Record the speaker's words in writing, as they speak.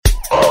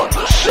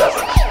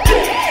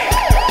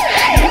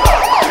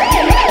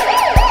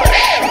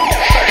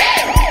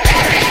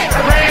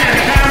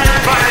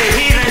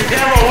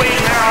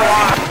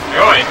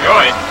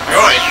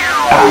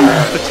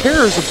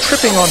fears of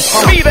tripping on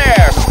pop. Be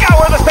there!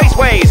 Scour the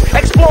spaceways!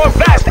 Explore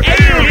vast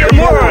alien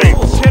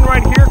worlds! Tin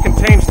right here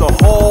contains the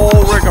whole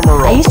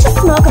rigmarole. I used to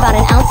smoke about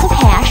an ounce of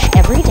hash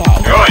every day.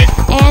 Good.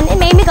 And it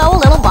made me go a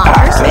little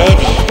bonkers.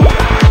 Maybe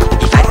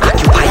if I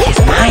occupy his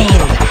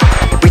mind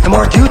with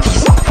more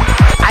duties,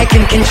 I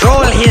can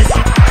control his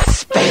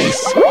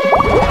space.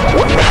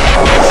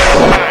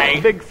 Hi.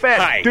 Big fat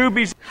Hi.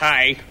 doobies.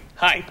 Hi.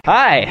 Hi.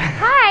 Hi.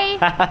 Hi.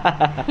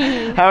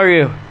 How are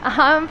you?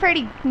 I'm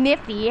pretty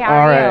nifty. How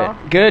All are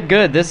right. you? Good,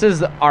 good. This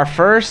is our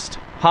first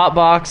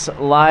Hotbox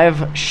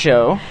live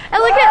show.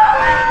 And look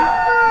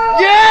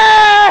at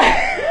Yeah!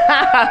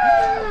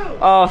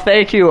 Oh,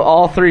 thank you,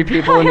 all three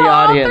people in the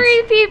all audience.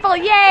 3 people.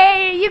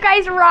 Yay! You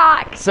guys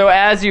rock. So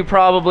as you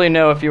probably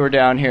know if you were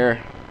down here,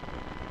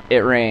 it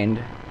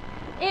rained.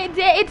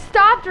 It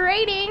stopped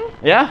raining.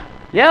 Yeah?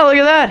 Yeah, look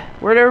at that.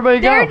 Where'd everybody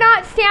go? They're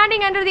not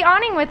standing under the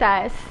awning with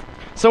us.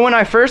 So when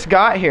I first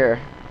got here,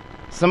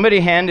 somebody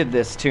handed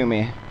this to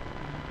me.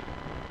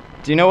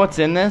 Do you know what's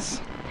in this?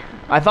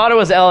 I thought it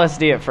was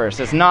LSD at first.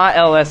 It's not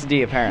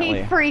LSD,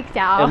 apparently. He freaked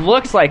out. It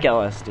looks like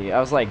LSD. I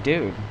was like,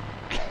 dude.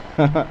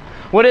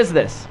 What is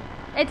this?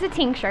 It's a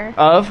tincture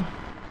Of?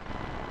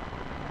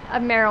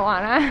 of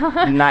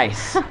marijuana.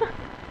 Nice.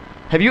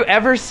 Have you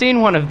ever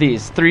seen one of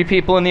these? 3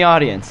 people in the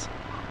audience.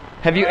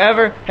 Have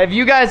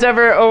you guys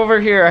ever over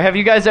here, have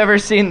you guys ever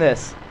seen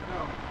this?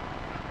 No.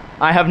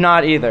 I have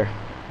not either.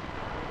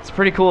 It's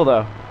pretty cool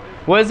though.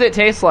 What does it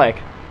taste like?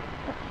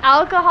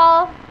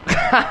 Alcohol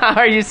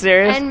Are you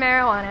serious? and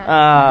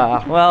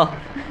marijuana. Well,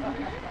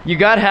 you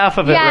got half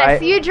of it Yes,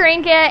 right. you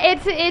drink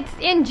it. It's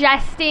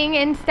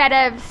ingesting instead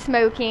of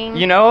smoking.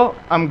 You know,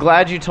 I'm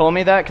glad you told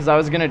me that because I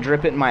was going to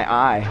drip it in my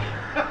eye.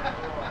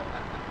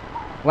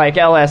 Like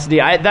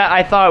LSD.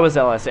 I thought it was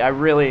LSD. I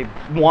really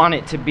want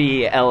it to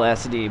be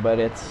LSD, but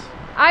it's...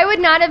 I would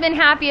not have been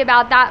happy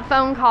about that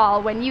phone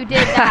call when you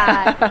did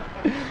that.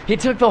 He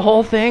took the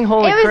whole thing?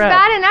 Holy It was crap.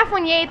 bad enough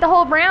when you ate the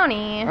whole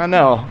brownie. I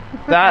know.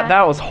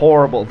 That was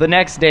horrible. The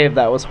next day of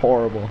that was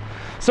horrible.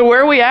 So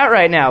where are we at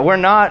right now? We're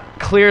not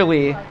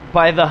clearly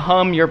by the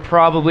hum you're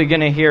probably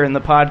going to hear in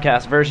the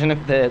podcast version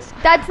of this.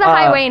 That's the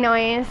highway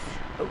noise.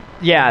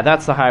 Yeah,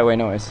 that's the highway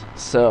noise.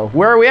 So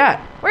where are we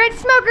at? We're at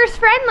Smokers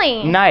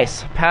Friendly.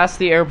 Nice. Past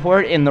the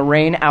airport in the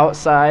rain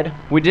outside.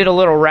 We did a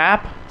little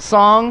rap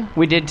song.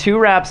 We did 2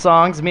 rap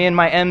songs. Me and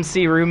my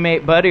MC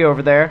roommate buddy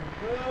over there.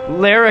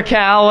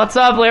 Lyrical. What's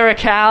up,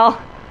 Lyrical?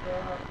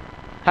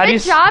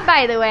 Good job,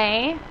 by the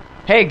way.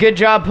 Hey, good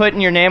job putting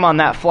your name on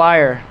that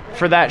flyer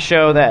for that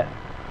show that...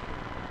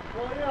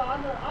 Well, yeah,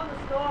 I'm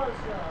the star of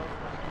the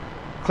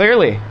show.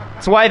 Clearly.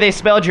 That's why they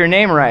spelled your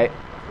name right.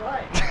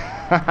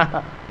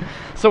 Right.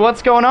 So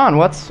what's going on?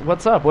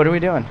 What's up? What are we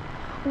doing?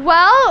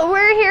 Well,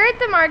 we're here at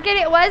the market.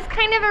 It was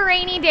kind of a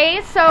rainy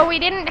day, so we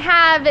didn't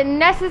have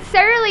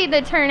necessarily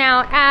the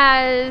turnout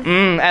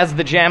As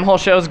the Jam Hole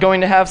show's going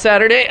to have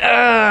Saturday.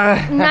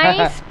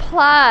 Nice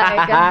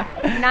plug.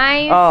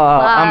 Nice Oh,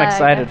 plug. I'm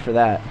excited for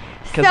that.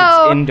 Because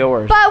So, it's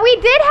indoors. But we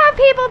did have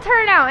people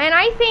turn out, and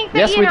I think that,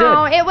 Yes, we did.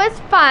 it was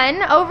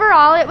fun.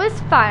 Overall, it was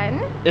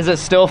fun. Is it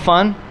still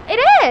fun? It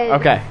is.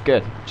 Okay,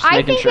 good. Just I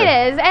making think sure.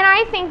 it is, and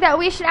I think that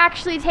we should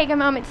actually take a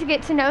moment to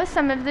get to know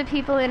some of the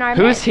people in our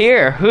Who's midst.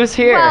 here? Who's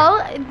here?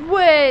 Well,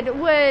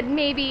 would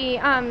maybe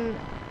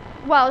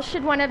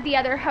should one of the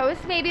other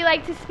hosts maybe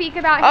like to speak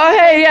about his Oh,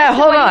 hey, yeah, business and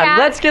hold what he on. has?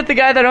 Let's get the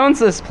guy that owns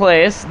this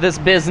place, this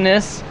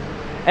business,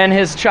 and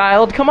his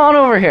child. Come on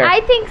over here. I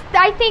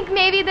think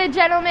maybe the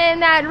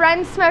gentleman that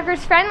runs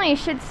Smokers Friendly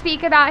should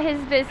speak about his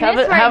business. have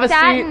where a it's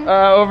at, seat and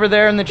over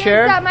there in the there's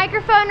chair. that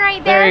microphone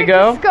right there. There you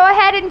go. Just go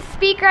ahead and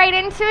speak right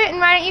into it, and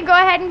why don't you go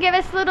ahead and give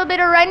us a little bit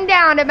of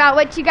rundown about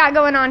what you got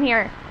going on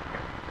here?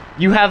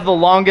 You have the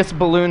longest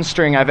balloon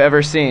string I've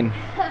ever seen.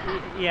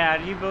 Yeah,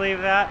 do you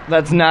believe that?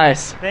 That's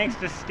nice. Thanks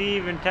to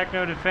Steve in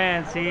Techno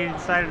Defense, he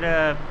decided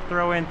to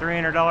throw in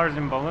 $300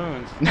 in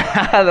balloons.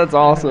 That's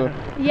awesome.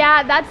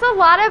 Yeah, that's a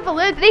lot of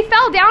balloons. They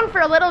fell down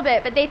for a little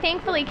bit, but they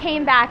thankfully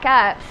came back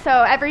up, so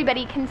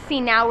everybody can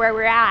see now where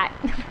we're at.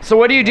 So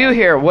what do you do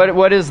here?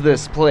 What is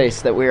this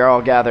place that we are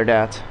all gathered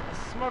at?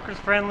 Smokers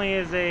Friendly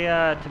is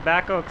a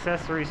tobacco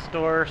accessory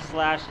store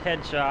 /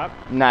 head shop.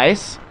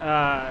 Nice.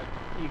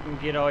 You can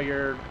get all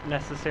your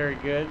necessary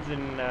goods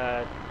and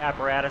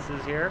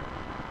apparatuses here.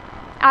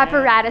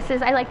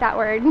 Apparatuses, I like that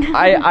word.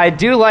 I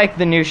do like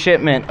the new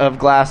shipment of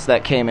glass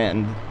that came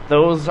in.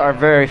 Those are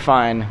very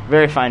fine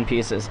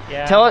pieces.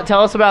 Yeah.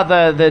 Tell us about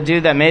the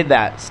dude that made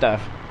that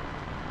stuff.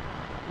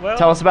 Well,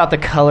 Tell us about the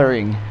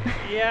coloring.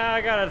 Yeah,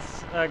 I got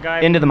a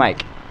guy. Into the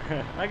mic.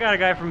 I got a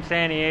guy from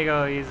San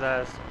Diego. He's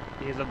a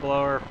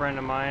blower friend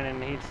of mine,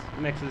 and he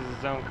mixes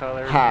his own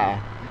colors.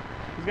 Ha.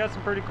 He's got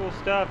some pretty cool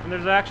stuff, and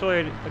there's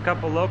actually a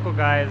couple local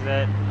guys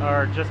that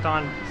are just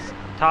on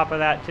top of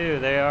that too.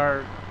 They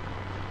are.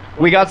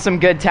 We got some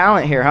good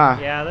talent here, huh?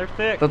 Yeah, they're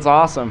thick. That's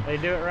awesome. They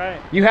do it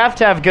right. You have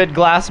to have good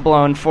glass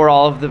blown for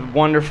all of the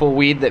wonderful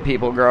weed that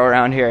people grow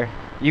around here.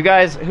 You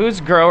guys,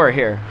 who's grower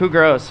here? Who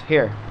grows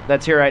here?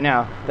 That's here right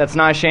now. That's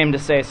not ashamed to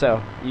say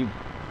so. You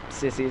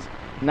sissies.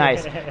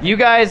 Nice. You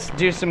guys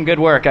do some good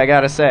work, I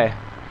gotta say.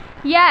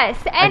 Yes,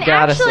 and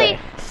gotta actually, say.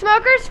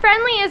 Smokers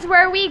Friendly is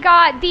where we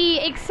got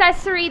the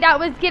accessory that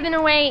was given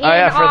away in Oh,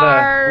 yeah, for the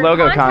our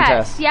logo contest.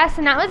 contest. Yes,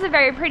 and that was a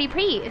very pretty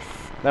piece.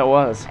 That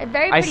was. A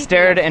very I pretty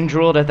stared piece. and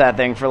drooled at that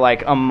thing for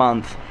like a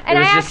month. And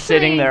it was I just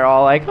sitting actually- there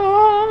all like,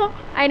 oh.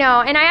 I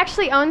know, and I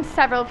actually own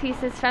several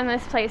pieces from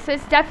this place, so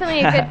it's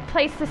definitely a good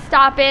place to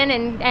stop in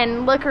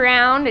and look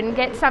around and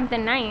get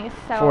something nice.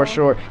 So. For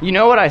sure. You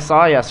know what I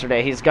saw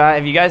yesterday?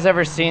 Have you guys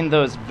ever seen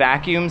those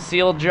vacuum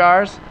sealed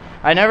jars?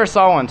 I never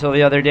saw one till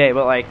the other day,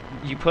 but like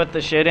you put the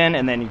shit in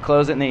and then you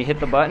close it and then you hit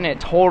the button, it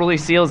totally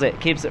seals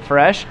it, keeps it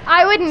fresh.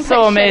 I wouldn't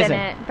So put amazing. shit in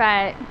it,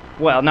 but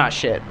Well, not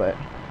shit, but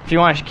if you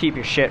want to keep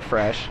your shit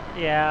fresh,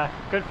 Yeah,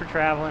 good for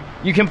traveling.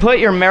 you can put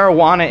your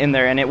marijuana in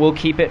there and it will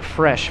keep it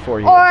fresh for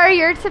you. or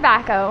your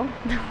tobacco.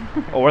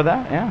 Or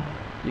that, yeah.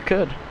 You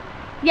could.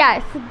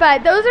 Yes,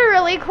 but those are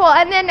really cool.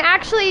 And then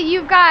actually,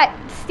 you've got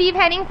Steve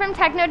Henning from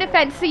Techno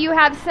Defense, so you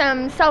have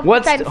some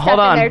self-defense Hold stuff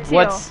on. in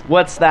there too.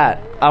 What's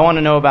that? I want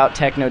to know about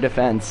Techno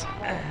Defense.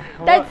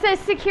 That's a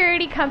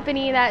security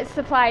company that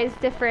supplies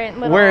different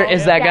little. Where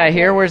is that guy gadgets.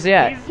 here? Where's he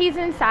at? He's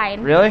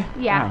inside. Really?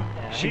 Yeah.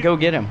 Oh, should go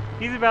get him.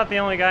 He's about the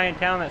only guy in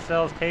town that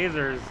sells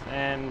tasers,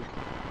 and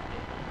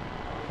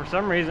for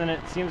some reason it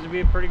seems to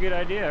be a pretty good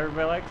idea.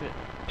 Everybody likes it.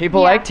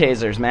 People Yeah. like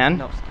tasers,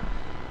 man.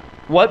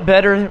 What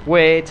better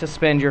way to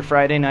spend your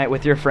Friday night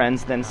with your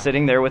friends than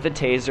sitting there with a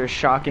taser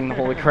shocking the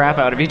holy crap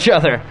out of each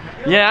other?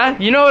 Yeah?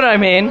 You know what I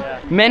mean?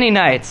 Many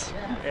nights.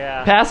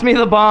 Yeah. Pass me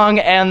the bong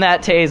and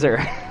that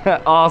taser.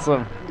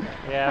 Awesome.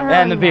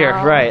 Yeah. And the beer.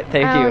 no. Right.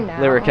 Thank Oh, you, no.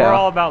 Lyrical. We're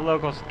all about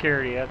local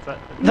security.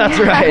 That's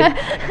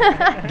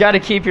right. Got to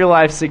keep your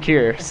life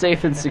secure,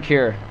 safe and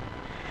secure.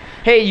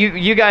 Hey,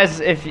 you guys,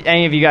 if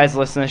any of you guys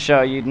listen to the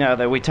show, you know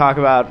that we talk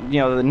about,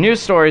 the news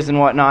stories and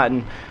whatnot,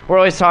 and we're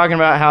always talking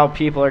about how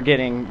people are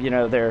getting,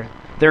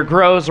 their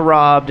grows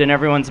robbed, and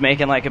everyone's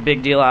making like a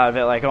big deal out of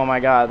it, like, oh my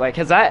god, like,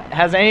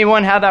 has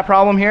anyone had that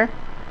problem here?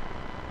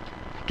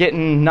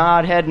 Getting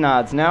head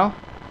nods, no?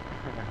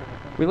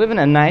 We live in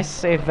a nice,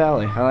 safe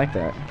valley. I like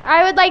that.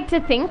 I would like to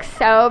think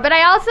so, but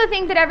I also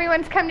think that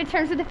everyone's come to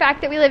terms with the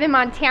fact that we live in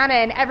Montana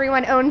and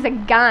everyone owns a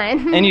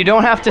gun. And you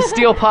don't have to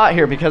steal pot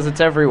here because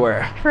it's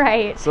everywhere.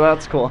 Right. So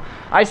that's cool.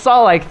 I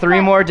saw like 3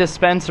 more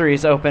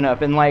dispensaries open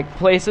up in like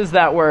places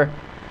that were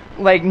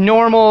like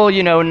normal,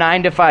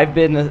 9 to 5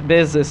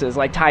 businesses,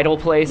 like title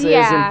places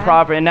Yeah. and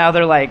proper, and now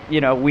they're like,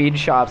 weed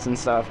shops and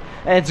stuff.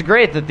 And it's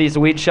great that these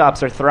weed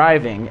shops are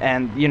thriving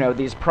and,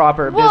 these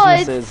proper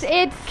businesses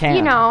it's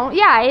can.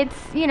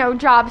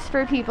 it's jobs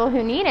for people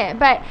who need it.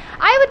 But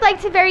I would like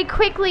to very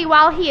quickly,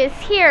 while he is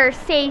here,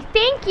 say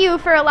thank you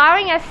for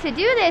allowing us to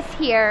do this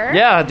here.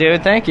 Yeah,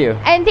 dude, thank you.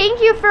 And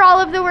thank you for all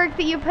of the work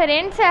that you put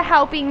into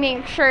helping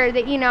make sure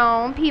that,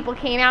 people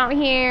came out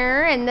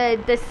here and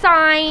the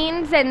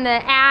signs and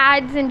the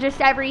ads and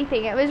just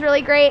everything. It was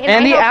really great.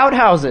 And I the hope-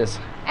 outhouses.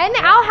 And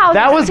the outhouses,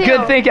 That was too.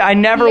 good thinking. I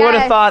never would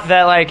have Yes. thought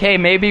that, like, hey,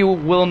 maybe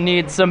we'll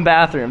need some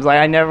bathrooms. Like,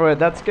 I never would.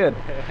 That's good.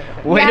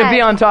 Way to Yes. be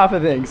on top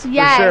of things,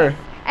 Yes. for sure.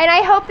 And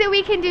I hope that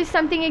we can do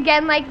something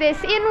again like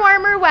this in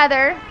warmer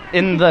weather.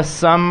 In the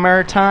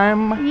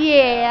summertime,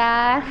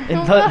 Yeah.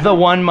 in the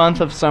 1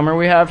 month of summer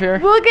we have here,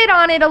 We'll get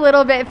on it a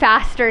little bit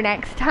faster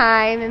next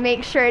time and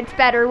make sure it's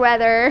better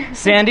weather.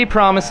 Sandy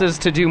promises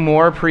to do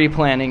more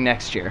pre-planning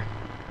next year.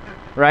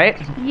 Right?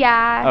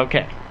 Yeah.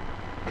 Okay.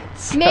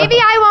 So- Maybe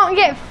I won't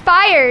get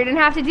fired and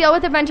have to deal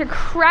with a bunch of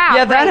crap.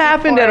 Yeah, that right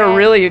happened at before a it.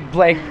 really,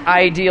 like,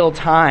 ideal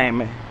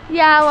time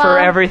Yeah, well, for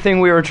everything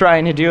we were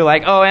trying to do.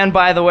 Like, oh, and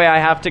by the way, I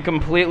have to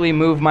completely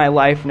move my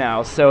life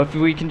now. So if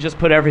we can just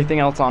put everything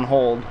else on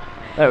hold,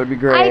 that would be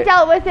great. I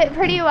dealt with it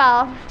pretty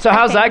well. So I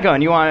how's think. that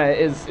going? You want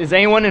to? Is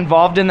anyone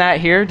involved in that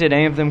here? Did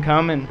any of them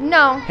come and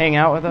No. hang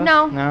out with us?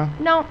 No. No.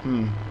 No.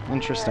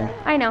 Interesting.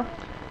 I know.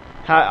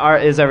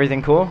 Is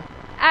everything cool?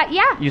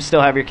 Yeah. You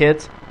still have your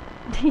kids?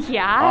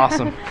 Yeah.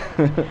 Awesome.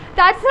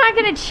 That's not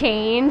going to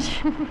change.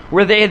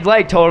 Were they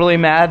like totally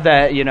mad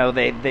that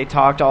they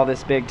talked all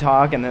this big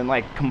talk and then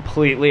like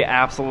completely,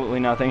 absolutely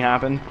nothing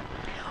happened?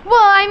 Well,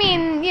 I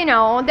mean,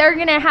 they're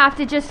going to have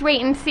to just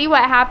wait and see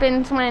what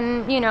happens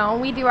when,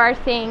 we do our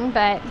thing,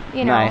 but,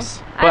 Nice.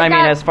 But I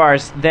mean, as far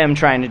as them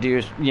trying to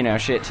do,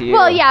 shit to you.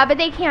 Well, yeah, but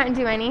they can't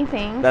do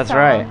anything. That's so,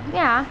 right.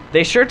 Yeah,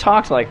 They sure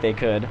talked like they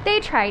could. they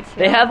tried to.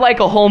 They had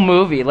like a whole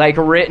movie like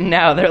written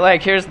out. They're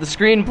like, here's the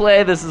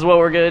screenplay. This is what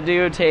we're going to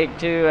do. Take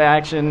 2,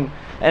 action.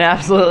 And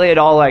absolutely it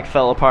all like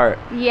fell apart.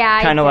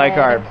 Yeah, Kind of like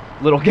our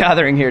little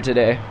gathering here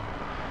today.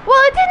 Well,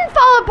 it didn't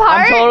fall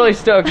apart. I'm totally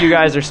stoked you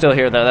guys are still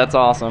here though. That's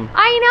awesome.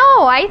 I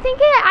know. I think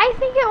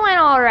it went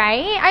all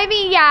right. I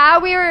mean, yeah,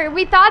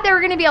 we thought there were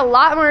going to be a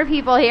lot more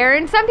people here,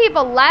 and some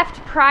people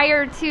left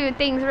prior to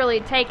things really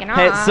taking off.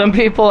 Hey, some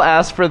people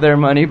asked for their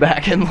money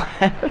back and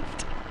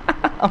left.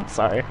 I'm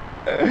sorry.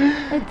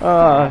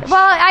 Well,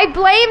 I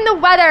blame the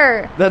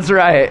weather. That's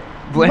right.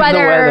 Blame the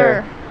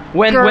weather.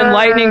 When Grr.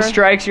 lightning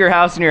strikes your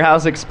house and your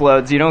house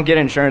explodes, you don't get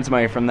insurance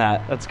money from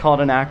that. That's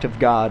called an act of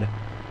God.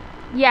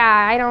 Yeah,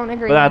 I don't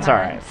agree But with that's that. all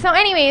right. So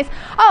anyways,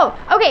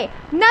 okay,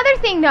 another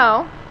thing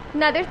though.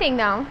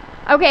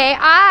 Okay,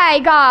 I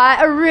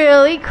got a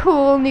really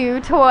cool new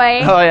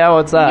toy. Oh yeah,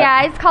 what's that?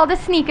 Yeah, it's called a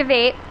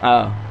Sneak-A-Vape.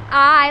 Oh.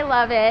 I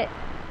love it.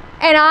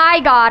 And I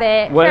got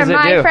it What does from it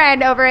my do?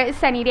 friend over at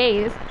Sunny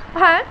Days.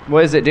 Huh?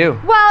 What does it do?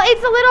 Well,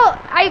 it's a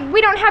little.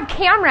 We don't have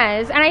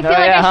cameras, and I feel Oh,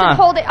 like yeah, I should huh?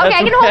 hold it. Okay, That's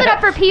I can hold it up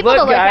for people look,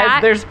 to look guys,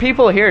 at. There's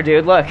people here,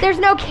 dude. Look. There's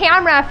no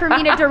camera for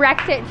me to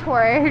direct it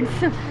towards.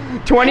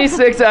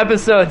 26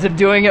 episodes of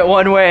doing it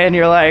one way, and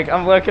you're like,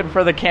 I'm looking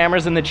for the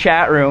cameras in the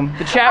chat room.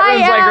 The chat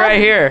room's like right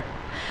here.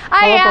 Pull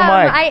up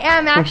a mic. I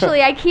am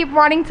actually. I keep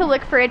wanting to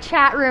look for a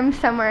chat room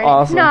somewhere.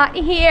 Awesome. It's not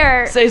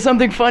here. Say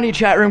something funny,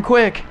 chat room,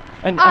 quick.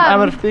 I'm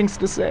out of things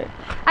to say.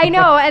 I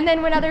know, and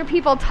then when other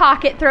people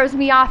talk, it throws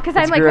me off because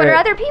I'm like, what great. are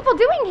other people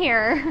doing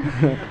here?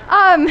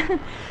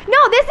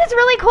 No, this is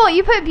really cool.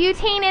 You put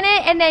butane in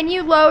it, and then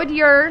you load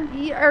your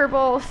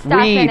herbal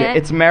stuff Weed. in it.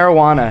 It's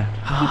marijuana.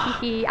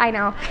 I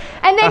know.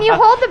 And then you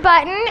hold the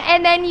button,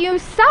 and then you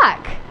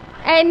suck.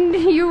 And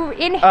you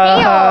inhale.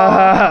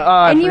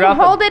 I and you forgot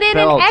the hold it in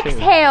bell, and too.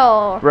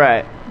 exhale.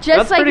 Right. Just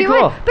That's like pretty you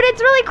cool. would. But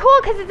it's really cool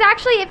because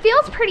it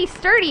feels pretty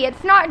sturdy.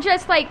 It's not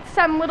just like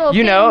some little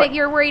You thing know- that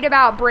you're worried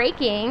about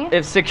breaking.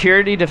 If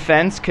security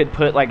defense could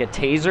put like a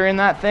taser in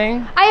that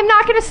thing. I am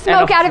not going to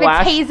smoke a out of a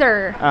flash-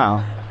 taser.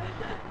 Oh.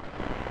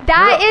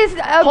 That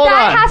Hold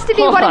on, has to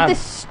be hold one on. of the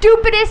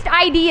stupidest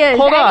ideas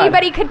Hold on.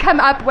 anybody could come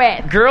up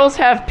with. Girls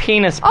have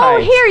penis pipes. Oh,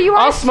 here, you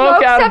I'll want to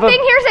smoke out something? Of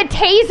a, Here's a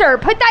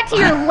taser. Put that to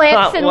your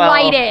lips and Well,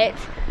 light it.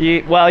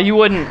 you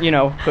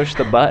wouldn't, push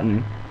the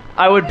button.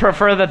 I would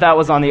prefer that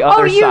was on the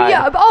other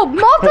side.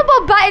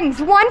 Multiple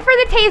buttons. One for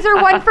the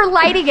taser, one for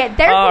lighting it.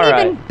 There's All an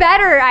right. even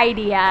better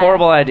idea.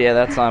 Horrible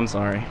idea. I'm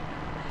sorry.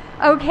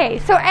 Okay,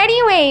 so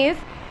anyways,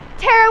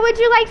 Tara, would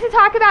you like to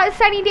talk about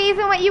Sunny Days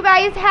and what you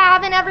guys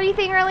have and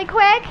everything really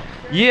quick?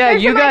 Yeah,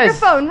 There's you the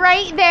guys. microphone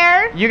right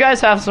there. You guys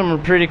have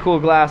some pretty cool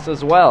glass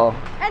as well.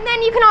 And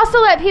then you can also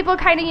let people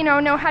kind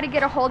of, know how to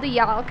get a hold of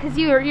y'all because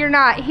you're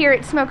not here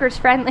at Smokers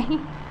Friendly.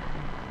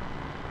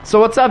 So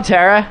what's up,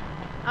 Tara?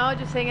 Oh,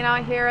 just hanging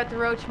out here at the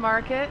Roach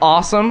Market.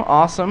 Awesome. You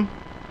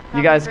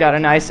Having guys a got great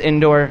a nice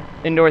indoor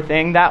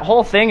thing. That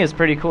whole thing is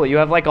pretty cool. You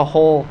have like a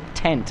whole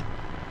tent.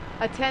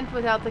 A tent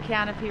without the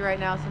canopy right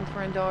now since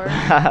we're indoors.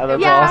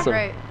 That's Yeah. awesome.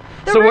 Great.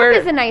 The So roof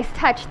is a nice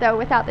touch, though,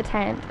 without the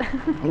tent.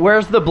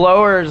 Where's the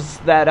blowers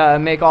that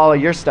make all of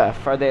your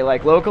stuff? Are they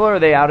like local or are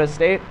they out of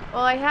state?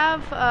 Well, I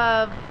have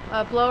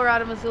a blower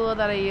out of Missoula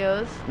that I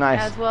use. Nice.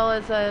 As well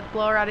as a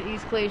blower out of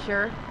East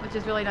Glacier, which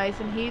is really nice.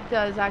 And he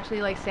does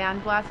actually like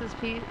sandblasted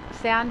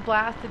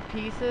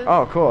pieces.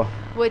 Oh, cool.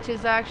 Which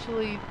is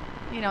actually,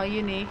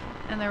 unique.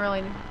 And they're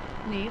really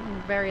neat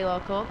and very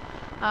local.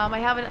 I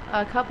have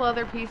a couple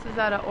other pieces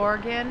out of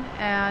Oregon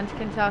and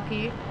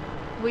Kentucky.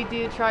 We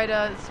do try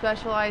to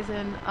specialize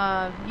in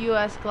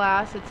U.S.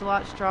 glass. It's a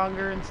lot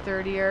stronger and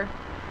sturdier,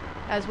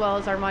 as well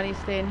as our money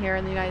staying here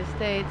in the United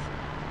States.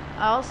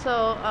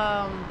 Also,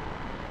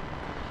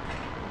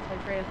 what's my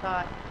train of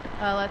thought?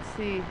 Let's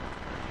see.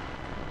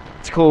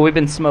 It's cool. We've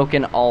been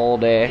smoking all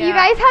day. Yeah. You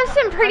guys have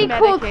some pretty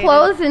cool Unmedicated.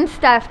 clothes and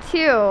stuff,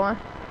 too.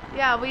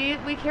 Yeah,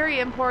 we carry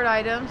import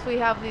items. We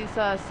have these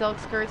silk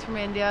skirts from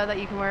India that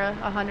you can wear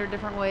 100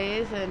 different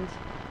ways, and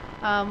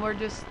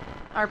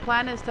our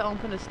plan is to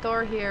open a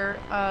store here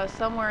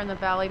somewhere in the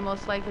valley,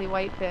 most likely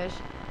Whitefish,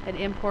 an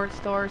import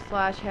store /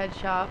 head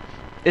shop.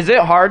 Is it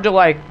hard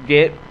to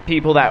get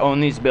people that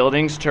own these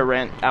buildings to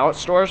rent out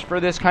stores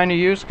for this kind of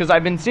use? Because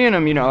I've been seeing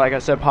them, like I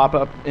said, pop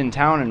up in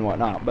town and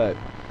whatnot. But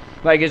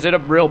is it a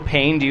real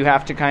pain? Do you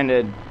have to kind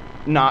of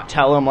not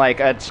tell them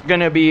it's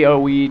gonna be a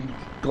weed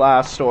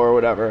glass store or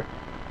whatever?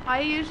 I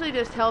usually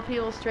just tell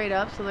people straight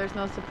up so there's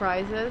no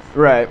surprises.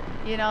 Right.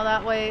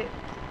 That way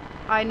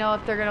I know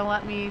if they're going to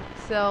let me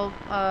sell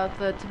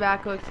the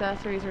tobacco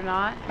accessories or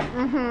not.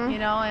 Mm-hmm.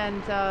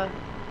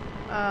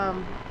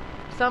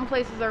 Some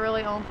places are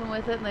really open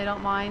with it and they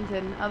don't mind,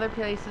 and other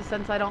places,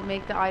 since I don't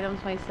make the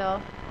items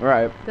myself,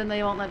 Right. then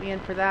they won't let me in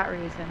for that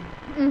reason.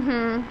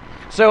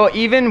 Mm-hmm. So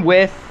even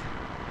with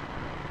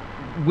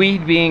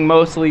weed being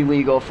mostly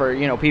legal for,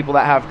 people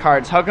that have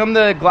cards, how come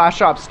the glass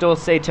shops still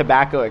say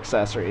tobacco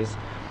accessories?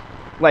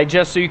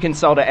 Just so you can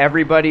sell to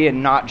everybody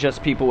and not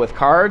just people with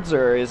cards,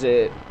 or is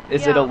it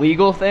a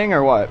legal thing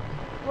or what?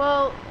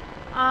 Well,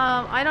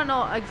 I don't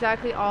know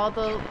exactly all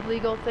the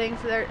legal things.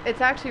 It's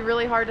actually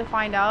really hard to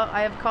find out.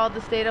 I have called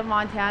the state of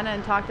Montana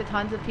and talked to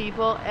tons of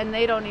people, and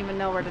they don't even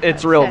know where to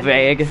It's real send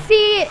vague. it.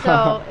 See,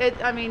 So, you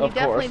Of definitely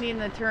course. need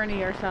an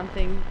attorney or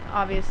something,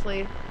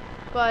 obviously.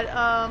 But,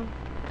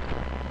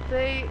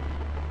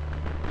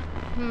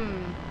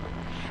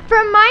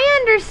 from my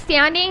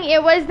understanding,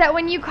 it was that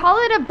when you call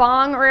it a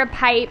bong or a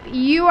pipe,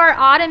 you are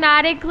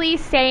automatically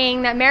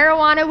saying that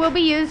marijuana will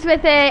be used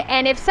with it,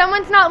 and if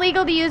someone's not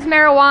legal to use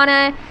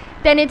marijuana,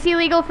 then it's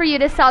illegal for you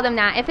to sell them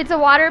that. If it's a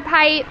water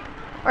pipe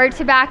or a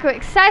tobacco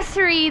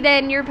accessory,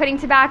 then you're putting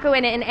tobacco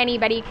in it and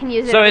anybody can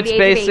use it. So under it's the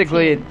age of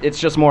basically, 18. it's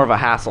just more of a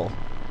hassle.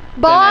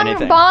 Bong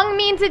anything.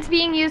 means it's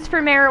being used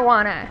for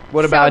marijuana.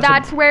 What about so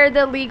that's where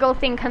the legal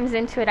thing comes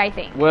into it, I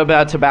think. What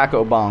about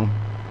tobacco bong?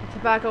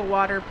 tobacco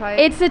water pipe.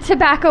 It's a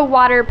tobacco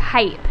water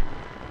pipe.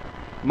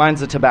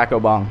 Mine's a tobacco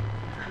bong.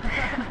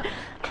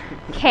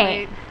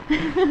 Okay.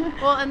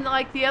 Well, and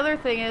like the other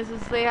thing is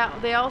they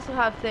also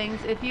have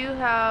things. If you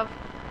have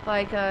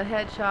like a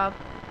head shop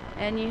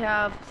and you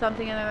have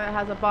something in there that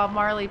has a Bob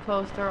Marley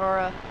poster or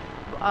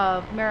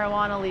a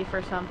marijuana leaf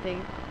or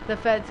something, the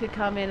feds could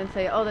come in and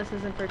say, "Oh, this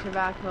isn't for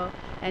tobacco,"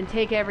 and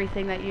take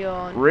everything that you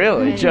own.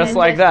 Really? And, Just and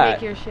like just that?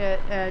 Take your shit,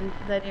 and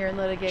then you're in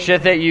litigation.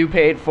 Shit that you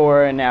paid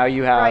for and now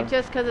you have. Right,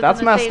 just because it's That's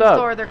in the messed same up.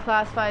 store, they're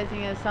classifying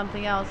it as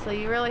something else. So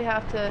you really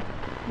have to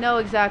know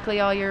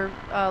exactly all your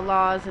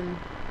laws and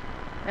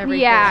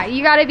everything. Yeah,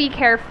 you got to be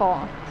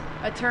careful.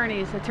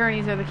 Attorneys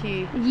are the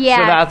key.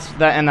 Yeah. So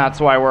that's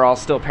why we're all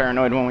still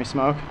paranoid when we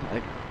smoke.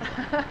 Like,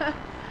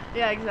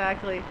 Yeah,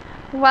 exactly.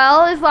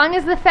 Well, as long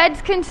as the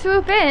feds can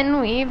swoop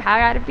in, we've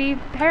got to be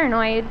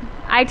paranoid.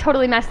 I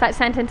totally messed that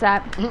sentence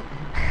up.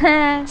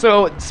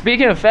 so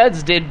speaking of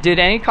feds, did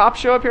any cops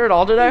show up here at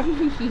all today?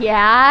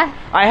 Yeah.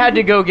 I had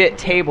to go get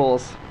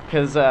tables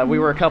because we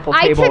were a couple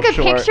tables I took a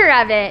short. picture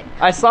of it.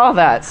 I saw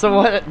that. So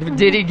what?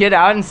 Did he get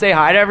out and say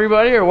hi to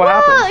everybody, or what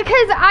Well, happened?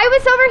 because I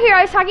was over here,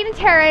 I was talking to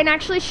Tara, and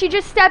actually she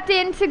just stepped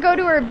in to go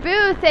to her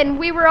booth, and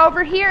we were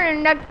over here,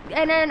 and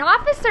an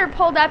officer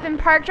pulled up and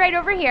parked right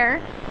over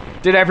here.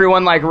 Did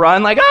everyone like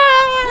run like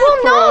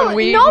Well, throwing no,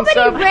 weed nobody and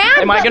stuff?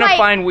 ran. Am I but, gonna like,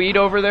 find weed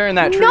over there in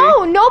that tree?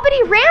 No,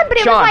 nobody ran, but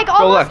it Sean, was like go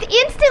almost look.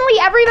 instantly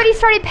everybody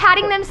started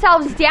patting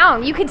themselves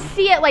down. You could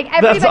see it, like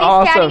everybody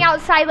awesome. standing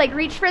outside, like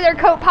reach for their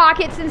coat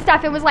pockets and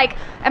stuff. It was like,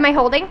 am I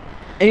holding?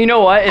 And you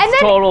know what? It's And then-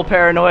 total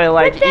paranoia.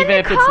 Like, but then even the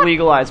if it's cop-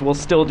 legalized, we'll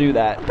still do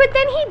that. But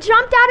then he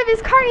jumped out of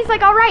his car and he's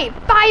like, all right,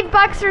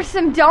 $5 or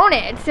some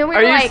donuts. And we Are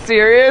were you like,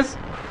 serious?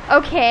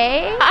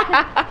 okay.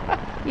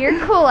 You're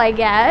cool, I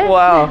guess.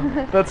 Wow,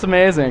 that's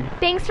amazing.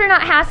 Thanks for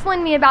not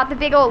hassling me about the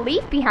big old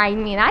leaf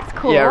behind me. That's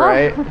cool. Yeah,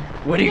 right.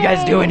 What are you guys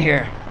Yay. doing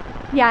here?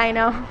 Yeah, I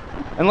know.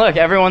 And look,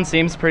 everyone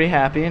seems pretty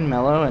happy and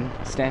mellow and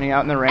standing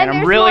out in the rain. And I'm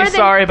there's really more than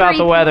sorry about 3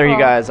 the weather, you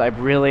people. guys. I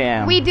really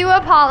am. We do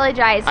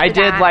apologize for I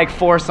did that. like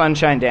 4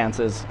 sunshine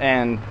dances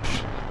and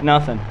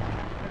nothing.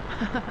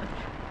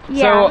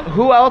 Yeah. So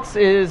who else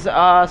is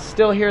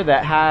still here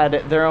that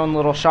had their own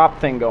little shop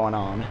thing going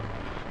on?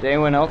 Did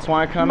anyone else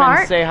want to come in Mark?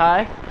 and say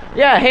hi?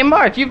 Yeah, hey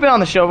Mark, you've been on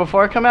the show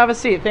before. Come have a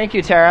seat. Thank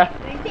you, Tara.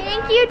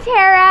 Thank you,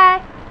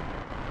 Tara.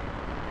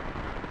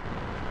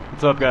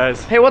 What's up,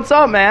 guys? Hey, what's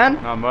up, man?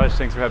 Not much.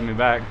 Thanks for having me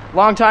back.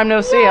 Long time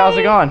no see. How's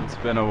it going? It's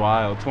been a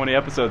while. 20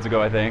 episodes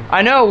ago, I think.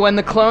 I know, when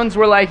the clones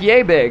were like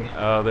yay big.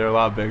 Oh, they're a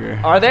lot bigger.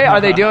 Are they?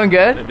 Are they doing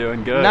good? They're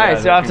doing good. Nice.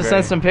 Yeah, You'll have to they're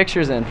send great. some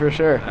pictures in for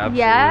sure. Absolutely.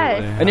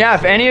 Yes. And yeah,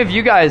 if any of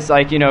you guys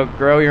like,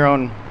 grow your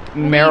own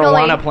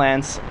marijuana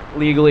plants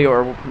legally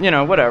or,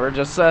 whatever,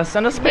 just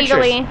send us pictures.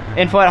 Legally.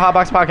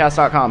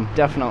 info@hotboxpodcast.com.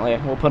 Definitely.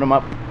 We'll put them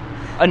up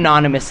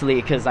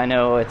anonymously because I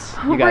know it's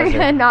you We're guys going to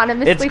are-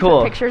 anonymously it's cool.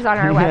 put pictures on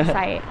our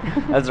website.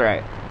 That's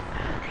right.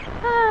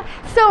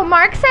 So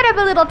Mark set up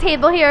a little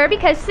table here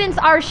because since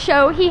our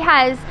show, he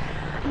has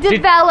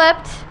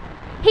developed...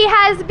 He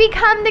has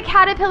become the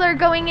caterpillar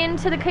going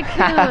into the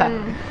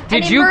cocoon.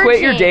 Did and you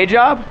quit your emerging. day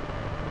job?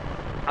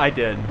 I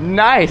did.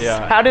 Nice.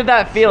 Yeah. How did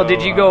that feel? So,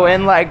 Did you go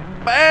in like,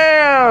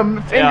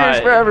 bam, fingers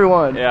for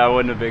everyone? Yeah, it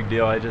wasn't a big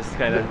deal. I just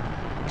kind of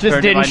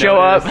Didn't show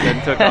up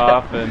and took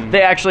off and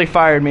they actually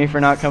fired me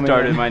for not coming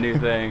started in. my new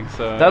thing.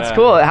 So That's yeah.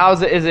 cool.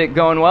 How's it? Is it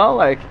going well?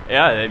 Like,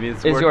 Yeah, I mean,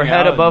 it's Is your working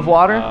head out above and,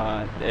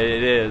 water?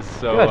 It is.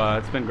 So Good.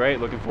 it's been great.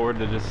 Looking forward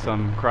to just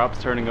some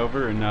crops turning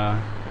over, and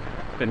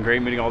been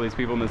great meeting all these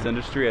people in this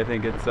industry. I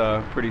think it's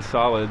pretty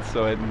solid.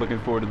 So I'm looking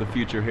forward to the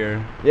future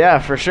here. yeah,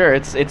 for sure.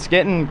 It's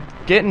getting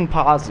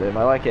positive.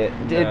 I like it.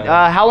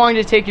 Yeah. How long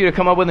did it take you to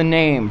come up with a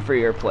name for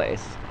your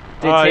place?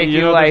 Did it take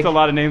you like there's a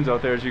lot of names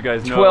out there, as you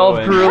guys know. 12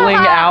 and- grueling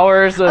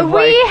hours of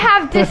We like?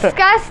 have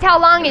discussed how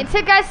long it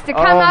took us to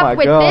come Oh my up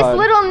with God. this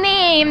little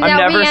name I'm that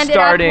never we ended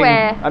starting.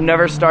 up with. I'm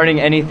never starting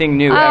anything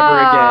new ever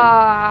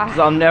Ah. again. 'Cause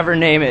I'll never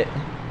name it,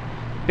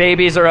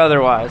 babies or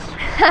otherwise.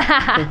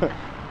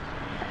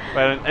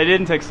 But it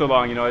didn't take so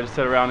long, I just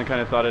sat around and kind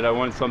of thought I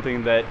wanted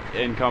something that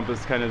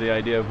encompassed kind of the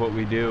idea of what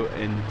we do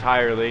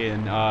entirely.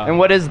 And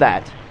what is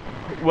that?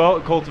 Well,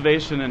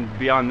 cultivation and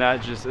beyond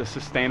that, just a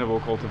sustainable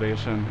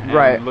cultivation. And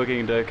Right.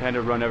 looking to kind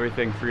of run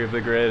everything free of the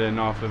grid and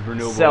off of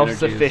renewable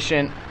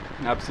Self-sufficient.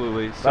 energies.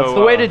 Absolutely. That's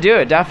the way to do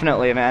it,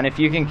 definitely, man. If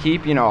you can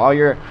keep, all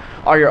your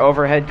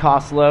overhead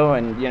costs low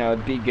and,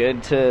 be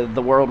good to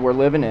the world we're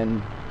living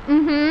in,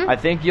 Mm-hmm. I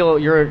think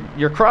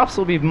your crops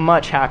will be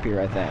much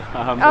happier, I think.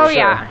 Oh, For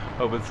yeah.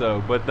 Hoping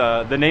so. But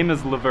the name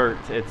is Levert.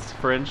 It's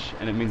French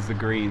and it means the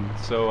green.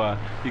 So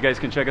you guys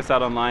can check us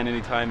out online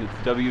anytime. It's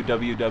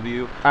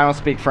www. I don't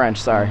speak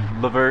French, sorry.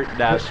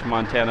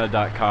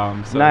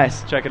 Levert-montana.com. So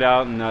Nice. check it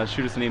out and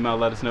shoot us an email.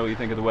 Let us know what you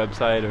think of the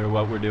website or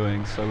what we're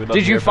doing. So we'd love Did to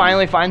you hear from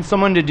finally find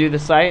someone to do the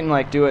site and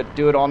like do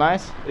it all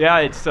nice? Yeah,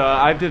 it's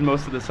I did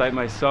most of the site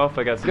myself.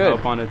 I got some Good.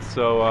 help on it.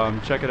 So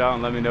check it out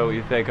and let me know what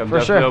you think. I'm For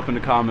definitely sure. open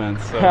to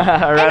comments. So.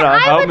 Right And on.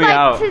 Help me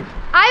out.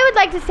 I would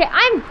like to say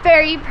I'm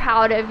very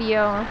proud of you.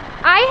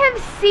 I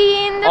have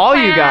seen the All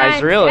you guys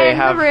plants really and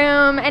have- the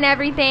room and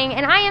everything,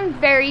 and I am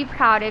very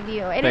proud of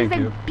you. It is Thank a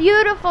you.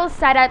 beautiful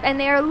setup, and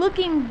they are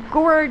looking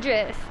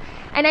gorgeous.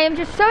 And I am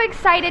just so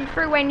excited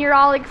for when you're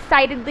all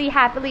excitedly,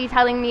 happily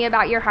telling me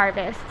about your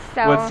harvest.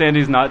 So What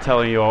Sandy's not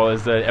telling you all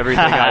is that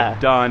everything I've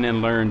done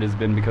and learned has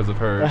been because of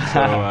her.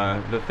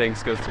 So the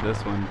thanks goes to this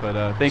one.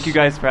 But thank you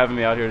guys for having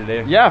me out here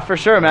today. Yeah, for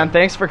sure, man.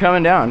 Thanks for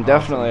coming down.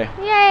 Definitely.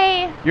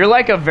 Yay! You're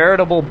like a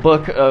veritable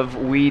book of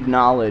weed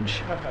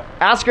knowledge.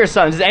 Ask her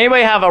something. Does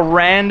anybody have a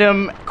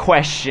random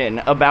question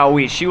about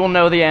weed? She will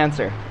know the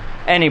answer.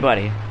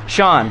 Anybody?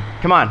 Sean,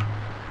 come on.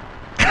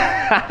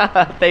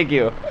 Thank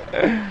you.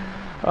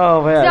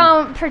 Oh, man.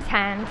 Don't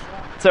pretend.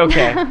 It's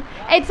okay.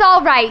 It's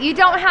all right. You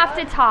don't have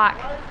to talk.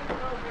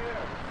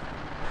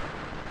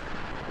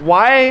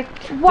 Why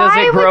does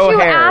it grow would you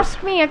hairs?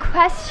 ask me a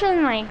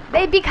question like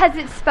that? Because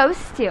it's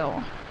supposed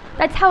to.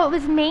 That's how it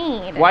was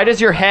made. Why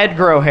does your head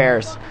grow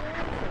hairs?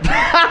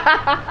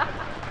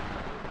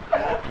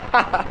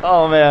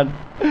 Oh, man.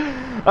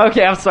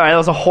 Okay, I'm sorry. That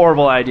was a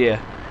horrible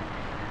idea.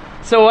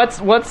 So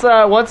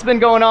what's been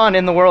going on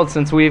in the world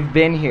since we've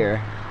been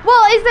here?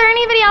 Well, is there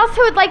anybody else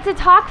who would like to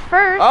talk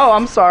first? Oh,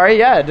 I'm sorry.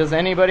 Yeah, does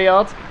anybody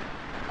else?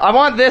 I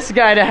want this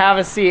guy to have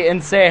a seat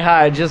and say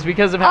hi just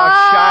because of how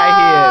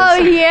shy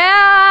he is. Oh,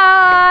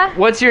 yeah.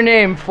 What's your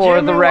name for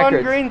Jimmy the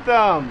record? Green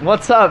Thumb.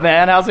 What's up,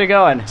 man? How's it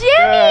going?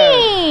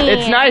 Jimmy!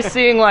 It's nice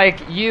seeing like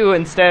you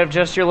instead of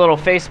just your little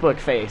Facebook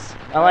face.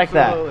 I like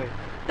Absolutely.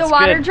 that. The It's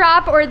water good.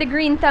 drop or the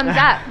green thumbs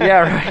up?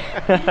 Yeah,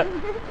 right.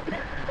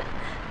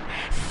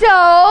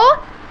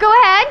 So,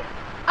 go ahead.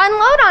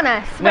 Unload on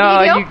us.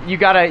 What do you do?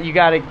 you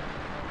gotta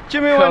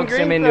Jimmy Coax One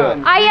Green him into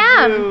Thumb. it. I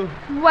We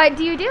am. What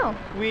do you do?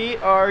 We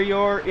are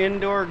your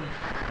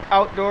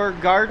outdoor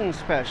garden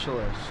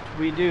specialist.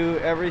 We do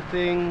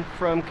everything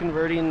from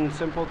converting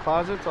simple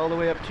closets all the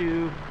way up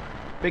to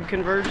big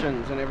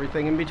conversions and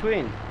everything in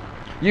between.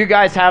 You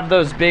guys have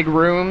those big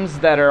rooms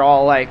that are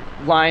all like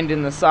lined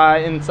in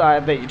the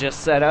inside that you just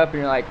set up and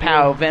you're like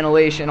pow,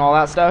 ventilation, all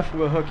that stuff.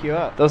 We'll hook you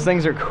up. Those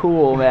things are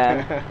cool,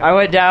 man. I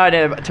went down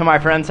to my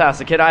friend's house,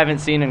 a kid I haven't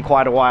seen in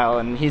quite a while,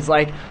 and he's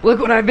like, look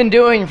what I've been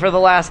doing for the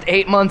last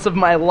 8 months of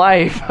my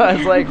life. I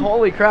was like,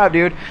 holy crap,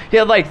 dude. He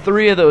had like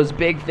 3 of those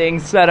big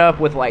things set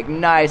up with like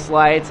nice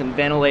lights and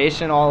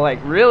ventilation, all like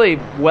really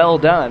well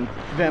done.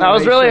 I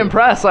was really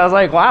impressed. I was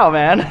like, wow,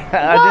 man.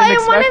 I didn't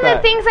expect one of that.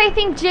 the things I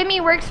think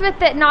Jimmy works with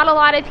that not a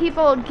lot of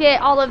people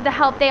get all of the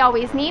help they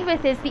always need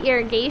with is the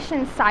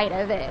irrigation side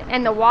of it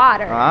and the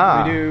water.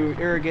 Ah. We do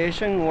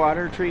irrigation,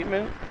 water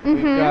treatment.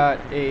 We've got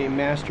a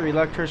master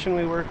electrician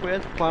we work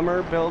with,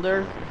 plumber,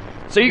 builder.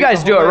 So you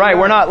guys do it right.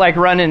 We're not like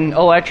running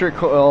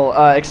electrical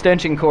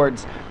extension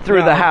cords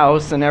through the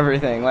house and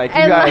everything. Like you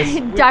And guys.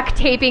 like duct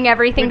taping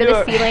everything to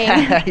the ceiling.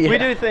 Yeah. We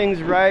do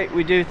things right.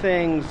 We do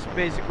things,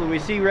 basically, we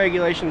see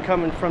regulation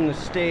coming from the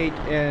state,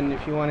 and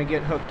if you want to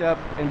get hooked up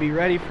and be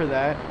ready for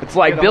that. It's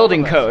like get a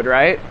building hold of us. code,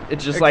 right?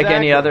 It's just like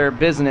any Exactly. other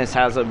business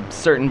has a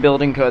certain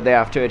building code they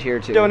have to adhere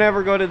to. Don't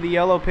ever go to the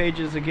yellow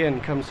pages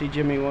again. Come see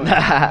Jimmy One.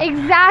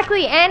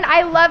 Exactly, and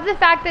I love the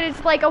fact that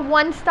it's like a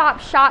one-stop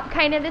shop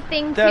kind of a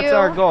thing too. That's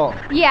our goal.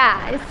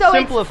 Yeah, so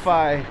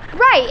Simplify. it's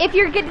right. If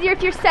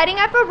you're setting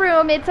up a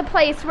room, it's a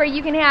place where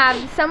you can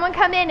have someone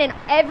come in and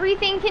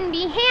everything can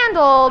be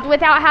handled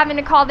without having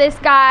to call this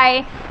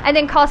guy and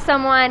then call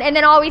someone and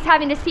then always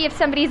having to see if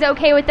somebody's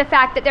okay with the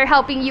fact that they're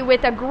helping you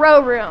with a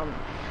grow room.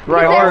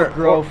 Right, Or or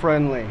grow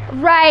friendly.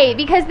 Right,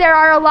 because there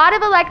are a lot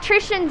of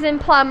electricians and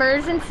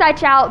plumbers and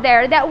such out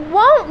there that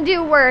won't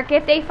do work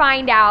if they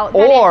find out that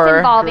it's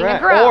involving a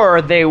grow.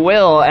 or they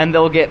will and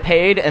they'll get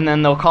paid and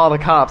then they'll call the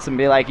cops and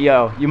be like,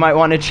 yo, you might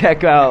want to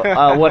check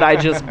out what I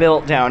just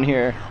built down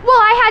here. Well,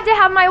 I had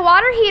to have my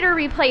water heater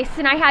replaced,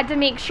 and I had to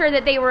make sure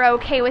that they were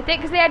okay with it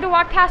because they had to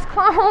walk past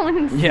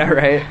clones. Yeah,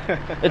 right.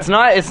 It's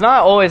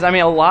not always. I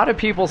mean, a lot of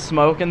people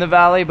smoke in the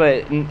valley,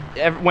 but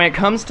when it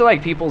comes to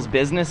like people's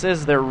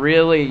businesses, they're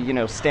really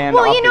standoffish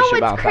Well, you know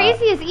about what's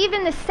crazy that. is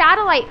even the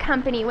satellite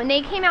company, when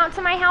they came out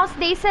to my house,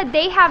 they said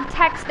they have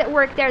techs that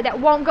work there that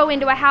won't go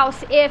into a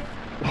house if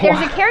there's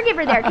a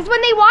caregiver there. Because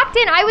when they walked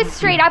in, I was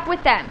straight up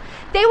with them.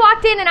 They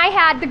walked in and I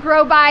had the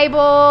Grow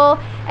Bible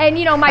and,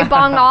 my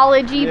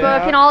Bongology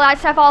book and all that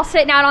stuff all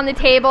sitting out on the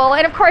table.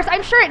 And, of course,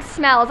 I'm sure it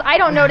smells. I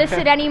don't notice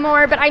it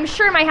anymore, but I'm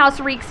sure my house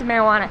reeks of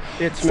marijuana.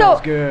 It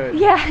smells good.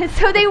 Yeah,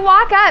 so they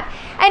walk up,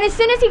 and as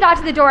soon as he got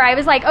to the door, I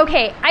was like,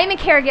 okay, I'm a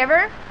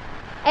caregiver.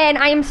 And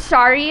I'm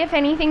sorry if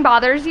anything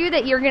bothers you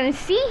that you're going to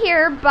see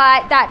here,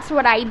 but that's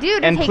what I do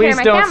to And take care please of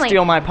my don't family.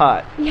 steal my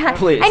pot. Yeah.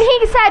 Please. And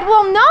he said,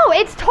 well, no,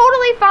 it's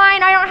totally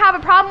fine. I don't have a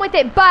problem with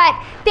it,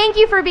 but thank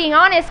you for being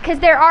honest because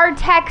there are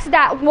techs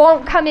that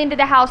won't come into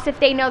the house if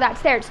they know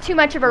that's there. It's too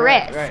much of a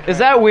risk. Is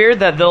that weird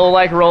that they'll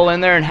like roll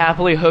in there and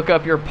happily hook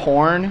up your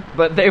porn,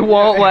 but they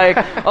won't like,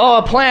 oh,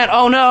 a plant,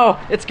 oh no,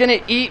 it's going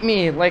to eat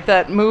me, like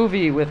that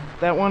movie with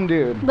that one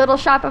dude. Little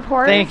Shop of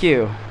Horrors. Thank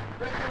you.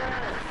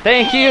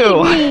 Thank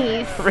you. Me,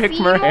 Rick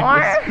Seymour.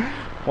 Moranis.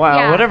 Wow,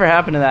 Yeah. whatever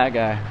happened to that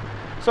guy?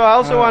 So I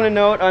also want to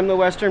note I'm the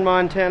Western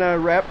Montana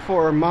rep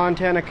for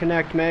Montana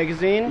Connect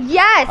magazine.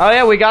 Yes. Oh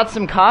yeah, we got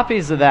some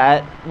copies of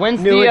that. When's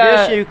New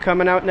the issue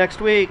coming out next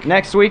week.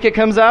 Next week it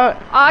comes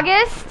out?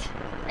 August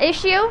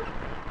issue.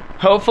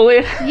 Hopefully.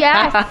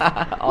 Yes.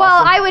 Awesome.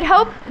 Well, I would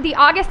hope the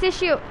August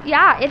issue.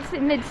 Yeah, it's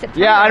mid-September.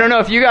 Yeah, I don't know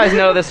if you guys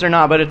know this or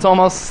not, but it's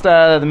almost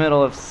the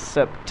middle of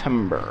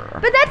September.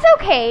 But that's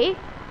okay.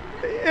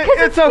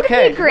 It's gonna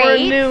okay. be great. We're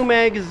a new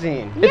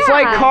magazine. It's Yeah.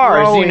 like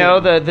cars, you Growing. know,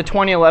 the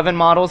 2011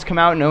 models come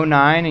out in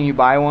 09 and you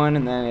buy one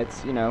and then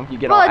it's, you know, you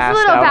get all Well, it's a assed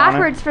little out on it.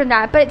 backwards from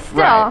that, but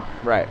still.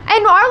 Right.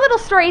 And our little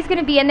story is going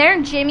to be in there,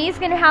 and Jimmy's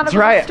going to have a That's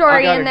little right.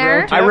 story I got in a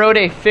there.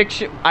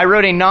 girl I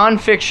wrote a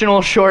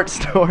non-fictional short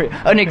story,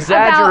 an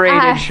exaggerated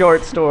us.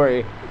 short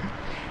story.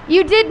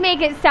 You did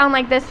make it sound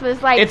like this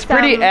was like It's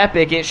pretty some-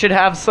 epic. It should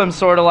have some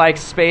sort of like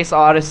Space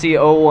Odyssey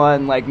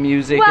 01 like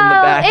music in the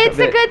Well, back it's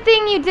of it. a good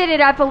thing you did it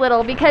up a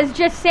little, because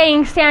just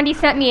saying Sandy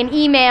sent me an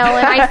email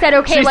and I said,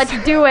 okay, She's- let's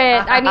do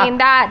it. I mean,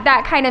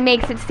 that kind of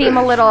makes it seem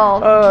a little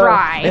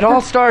dry. It all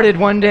started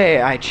one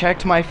day. I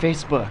checked my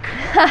Facebook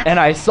and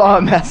I saw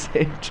a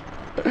message.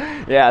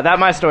 Yeah,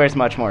 my story is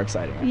much more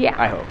exciting. Yeah.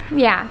 I hope.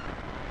 Yeah.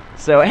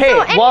 So hey,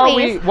 So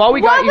anyways, while we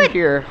got what you would-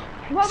 here,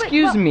 what would-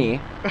 excuse what- me.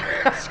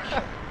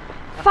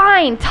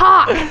 Fine,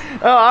 talk.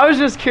 Oh, I was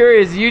just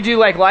curious. You do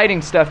like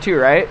lighting stuff too,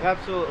 right?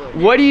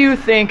 Absolutely. What do you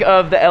think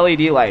of the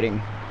LED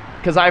lighting?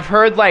 Because I've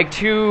heard like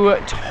two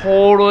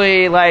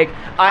totally like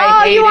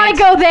I hate you want it.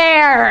 to go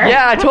there?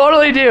 Yeah, I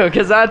totally do.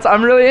 Because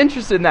I'm really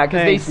interested in that.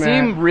 Because they Thanks,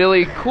 seem Matt.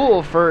 really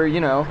cool for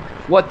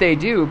what they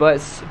do,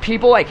 but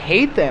people like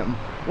hate them.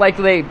 Like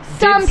they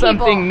Some did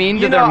something people. mean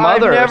to You their know,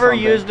 mother. I've or never something.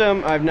 used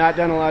them. I've not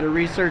done a lot of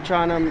research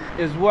on them.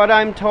 Is what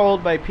I'm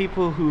told by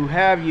people who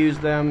have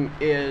used them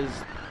is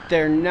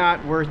they're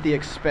not worth the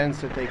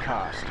expense that they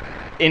cost.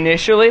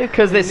 Initially,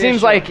 because it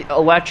seems Initially. like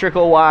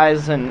electrical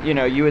wise, and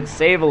you would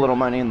save a little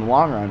money in the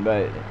long run,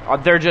 but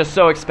they're just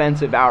so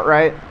expensive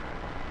outright.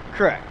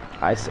 Correct.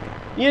 I see.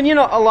 And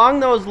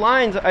along those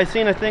lines, I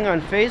seen a thing on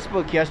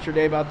Facebook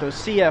yesterday about those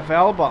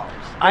CFL bulbs.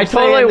 I They're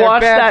saying totally they're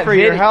watched bad that for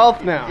your video.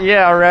 health now.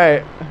 Yeah,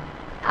 right.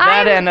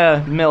 That I'm-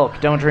 and milk.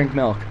 Don't drink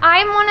milk.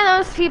 I'm one of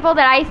those people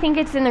that I think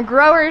it's in the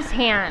grower's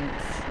hands.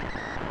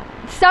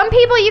 Some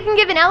people you can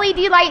give an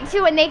LED light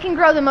to and they can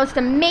grow the most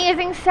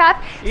amazing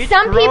stuff. Each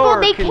Some people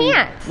grower they can-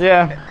 can't.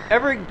 Yeah.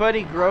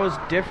 Everybody grows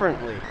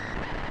differently.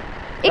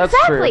 That's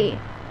Exactly. true.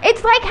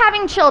 It's like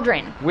having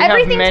children. We have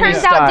Everything many turns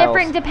out styles.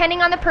 different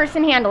depending on the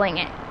person handling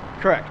it.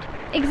 Correct.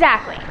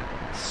 Exactly.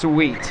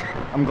 Sweet.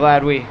 I'm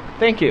glad we.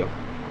 Thank you.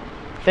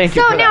 Thank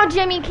you. So for now, that.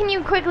 Jimmy, can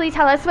you quickly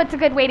tell us what's a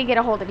good way to get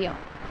a hold of you?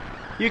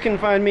 You can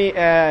find me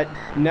at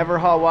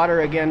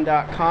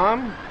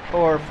neverhaulwateragain.com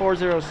or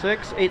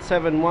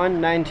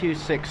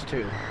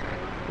 406-871-9262.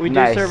 We do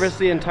Nice. service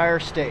the entire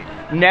state.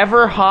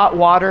 Never hot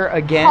water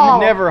again. Haul.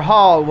 Never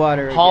haul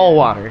water again. Haul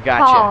water.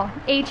 Gotcha. Paul,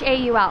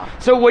 Haul.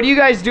 So what do you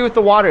guys do with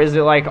the water? Is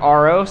it like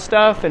RO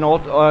stuff and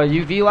old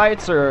UV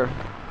lights, or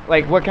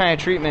like what kind of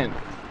treatment?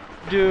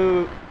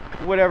 Do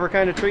whatever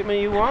kind of treatment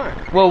you want.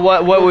 Well,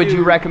 what We'll would you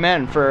do-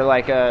 recommend for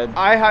like a?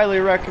 I highly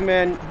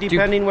recommend,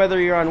 depending whether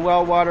you're on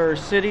well water or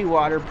city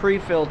water,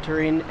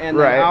 pre-filtering and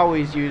Right. then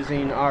always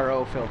using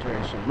RO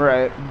filtration.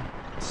 Right.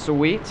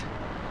 Sweet.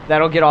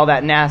 That'll get all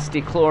that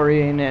nasty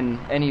chlorine and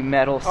any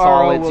metal RO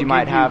solids will you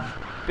might give have.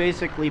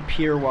 basically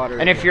pure water.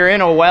 And if you're in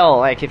a well,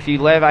 like if you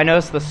live, I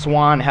noticed the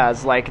Swan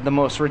has like the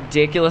most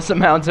ridiculous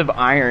amounts of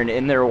iron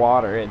in their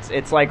water.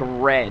 It's like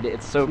red.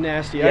 It's so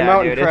nasty. Yeah, I'm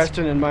out dude, in it's-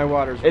 Preston and my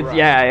water's It's rough.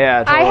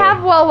 yeah. I Totally.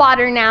 have well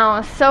water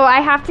now, so I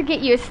have to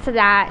get used to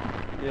that.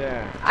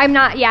 Yeah. I'm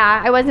not,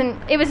 I wasn't,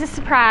 it was a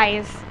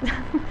surprise.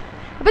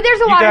 But there's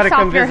a You water gotta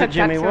come softener visit hooked up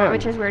Jimmy to it, Wan.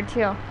 which is weird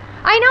too.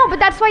 I know, but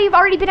that's why you've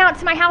already been out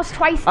to my house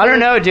twice. I don't dude.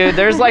 know, dude.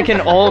 There's like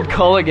an old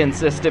Culligan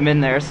system in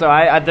there, so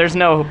there's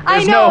no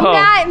I know, no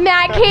hope.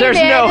 Matt came There's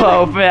in. no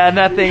hope, man.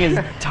 That thing is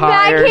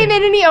tired. Matt came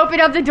in and he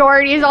opened up the door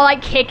and he's all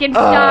like kicking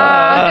stuff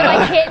and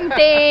like hitting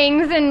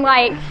things and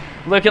like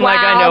Looking wow, like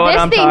I know what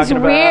I'm this thing's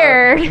talking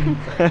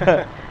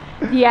weird.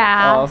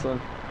 Yeah.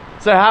 Awesome.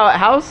 So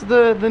how's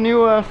the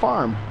new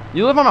farm?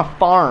 You live on a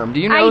farm. Do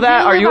you know I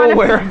that? do Are live you on a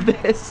aware farm. of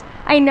this?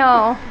 I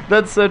know.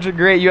 That's such a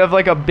great. You have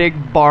like a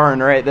big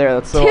barn right there.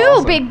 That's so Two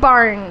awesome. big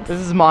barns. This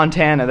is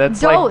Montana.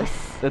 That's Dose.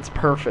 that's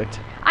perfect.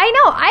 I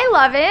know. I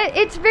love it.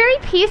 It's very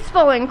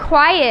peaceful and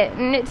quiet,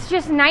 and it's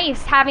just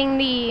nice having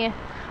the.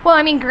 Well,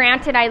 I mean,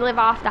 granted, I live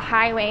off the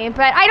highway,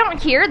 but I don't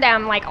hear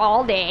them like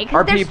all day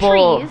because there's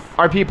trees.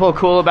 Are people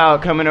cool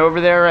about coming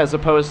over there as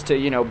opposed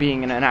to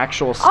being in an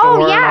actual store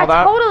Oh and yeah, all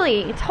that?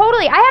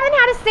 totally. I haven't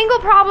had a single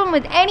problem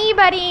with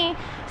anybody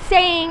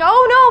saying,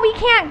 "Oh no, we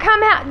can't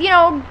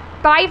come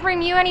buy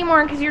from you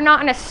anymore because you're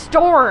not in a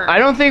store." I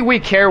don't think we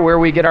care where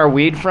we get our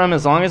weed from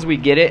as long as we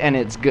get it and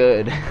it's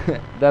good.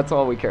 That's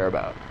all we care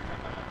about.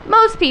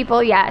 Most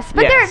people, yes.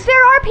 But Yes.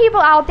 there are people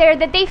out there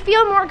that they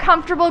feel more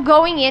comfortable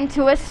going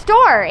into a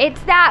store.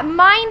 It's that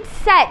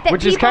mindset that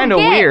Which is people kinda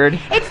get. weird.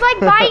 It's like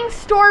buying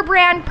store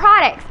brand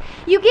products.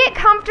 you get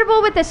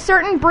comfortable with a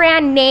certain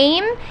brand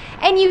name,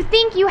 and you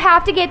think you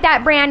have to get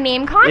that brand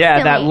name constantly.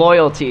 Yeah, that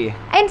loyalty.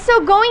 And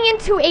so going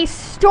into a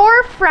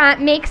storefront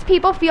makes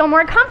people feel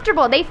more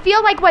comfortable. They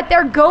feel like what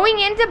they're going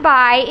in to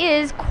buy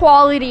is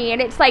quality,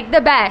 and it's like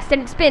the best,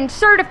 and it's been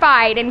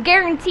certified and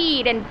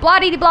guaranteed and blah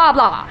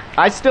blah.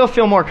 I still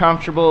feel more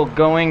comfortable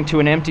going to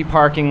an empty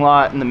parking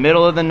lot in the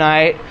middle of the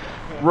night,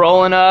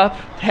 rolling up,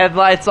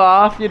 headlights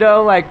off,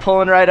 like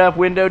pulling right up,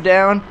 window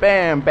down,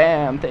 bam,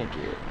 bam, thank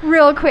you.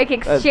 Real quick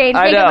exchange.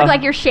 I Make it know. look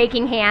like you're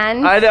shaking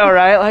hands. I know,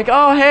 right? Like,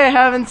 oh, hey,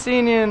 haven't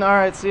seen you. All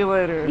right, see you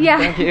later. Yeah.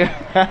 Thank you.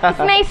 It's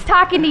nice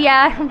talking to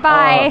you.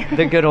 Bye. Oh,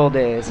 the good old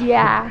days.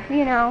 Yeah,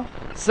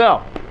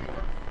 So,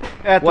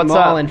 At the what's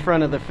mall up? in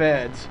front of the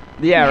feds.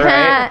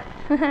 Yeah,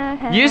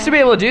 right? You used to be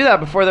able to do that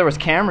before there was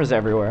cameras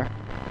everywhere.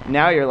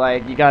 Now you're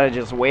like, you gotta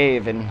just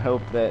wave and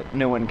hope that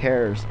no one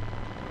cares.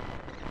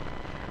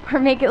 Or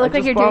make it look I like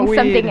just you're bought doing weed.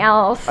 something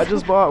else. I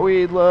just bought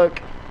weed,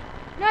 look.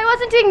 No, I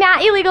wasn't doing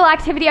that illegal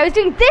activity. I was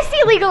doing this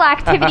illegal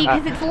activity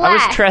because it's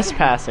less. I was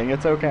trespassing,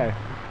 it's okay.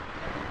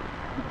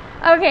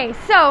 Okay,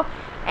 so,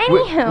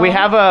 anywho. We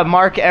have a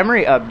Mark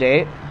Emery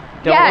update,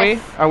 don't Yes.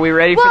 we? Are we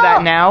ready for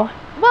that now?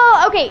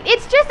 Well, okay,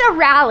 it's just a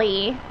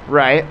rally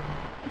Right.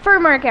 for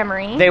Mark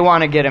Emery. They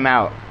want to get him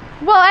out,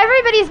 Well,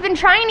 everybody's been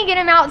trying to get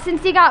him out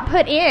since he got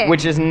put in.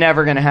 which is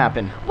never going to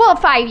happen. Well,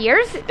 5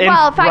 years.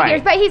 5 right.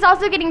 years, but he's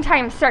also getting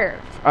time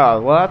served.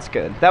 Oh, well, that's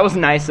good. That was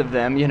nice of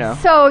them,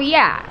 So,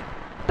 yeah.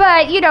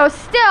 But,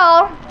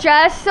 still,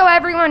 just so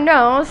everyone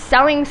knows,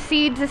 selling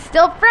seeds is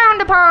still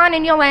frowned upon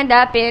and you'll end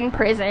up in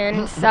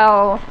prison.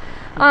 So,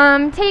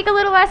 take a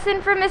little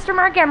lesson from Mr.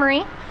 Mark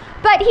Emery.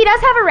 But he does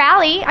have a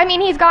rally. I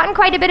mean, he's gotten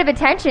quite a bit of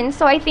attention,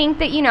 so I think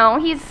that, he's Do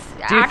you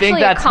think actually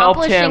that's helped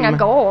accomplishing him? a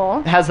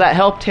goal. Has that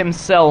helped him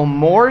sell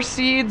more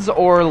seeds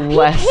or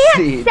less He can't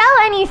seeds? sell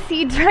any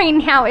seeds right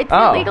now. It's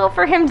Oh. illegal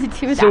for him to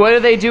do that. So what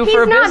do they do He's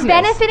for a not business?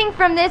 benefiting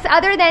from this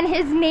other than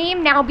his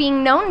name now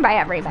being known by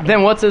everybody.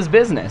 Then what's his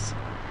business?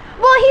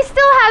 Well, he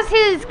still has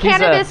his He's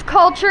cannabis a-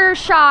 culture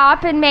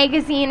shop and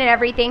magazine and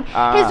everything.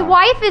 Ah. His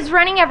wife is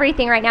running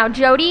everything right now,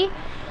 Jody.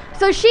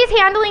 So she's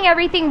handling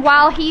everything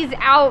while he's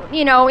out,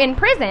 in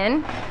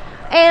prison.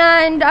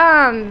 And,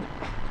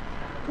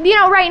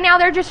 right now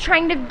they're just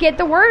trying to get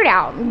the word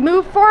out,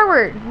 move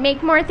forward,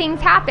 make more things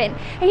happen.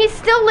 And he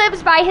still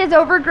lives by his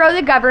overgrow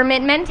the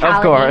government mentality.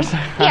 Of course.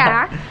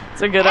 Yeah.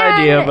 It's a good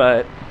And- idea,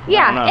 but I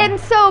Yeah, don't know. and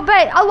so,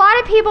 but a lot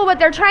of people, what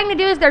they're trying to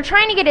do is they're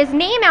trying to get his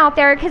name out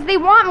there because they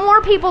want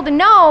more people to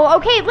know,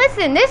 okay,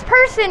 listen, this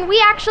person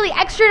we actually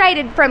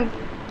extradited from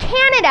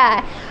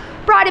Canada,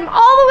 brought him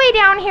all the way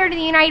down here to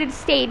the United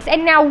States,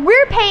 and now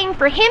we're paying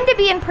for him to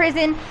be in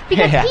prison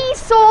because Yeah. he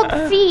sold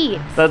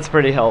seeds. That's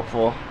pretty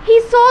helpful. He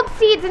sold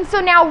seeds, and so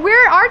now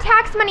our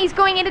tax money's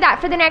going into that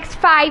for the next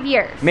 5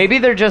 years. Maybe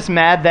they're just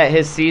mad that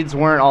his seeds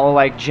weren't all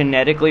like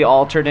genetically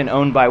altered and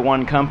owned by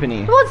one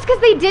company. Well, it's because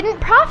they didn't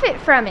profit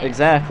from it.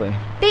 Exactly.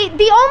 The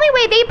only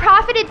way they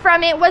profited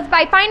from it was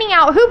by finding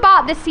out who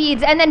bought the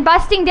seeds and then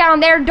busting down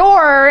their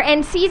door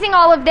and seizing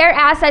all of their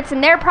assets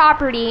and their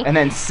property And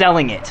then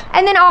selling it.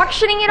 and then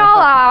auctioning it all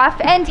off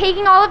and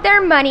taking all of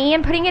their money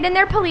and putting it in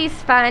their police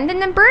fund and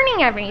then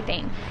burning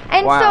everything.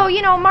 And Wow.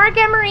 so, Mark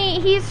Emery,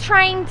 he's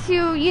trying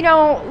to,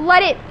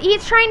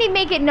 he's trying to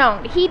make it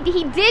known. He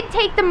did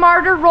take the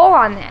martyr role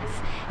on this.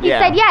 He Yeah.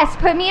 said, yes,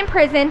 put me in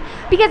prison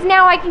because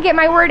now I can get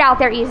my word out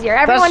there easier.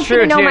 Everyone's That's true,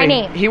 going to know too. my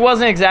name. He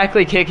wasn't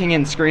exactly kicking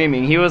and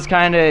screaming. He was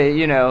kind of,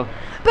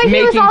 But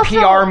he was making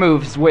also- PR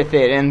moves with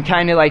it and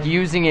kind of like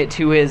using it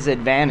to his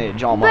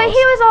advantage almost. But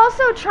he was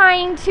also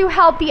trying to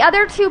help the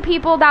other two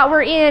people that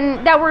were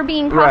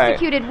being Right.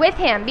 prosecuted with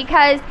him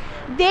because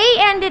they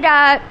ended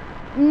up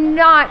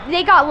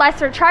they got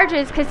lesser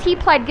charges because he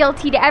pled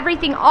guilty to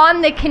everything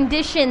on the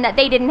condition that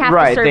they didn't have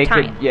to serve they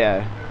time. could,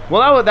 yeah.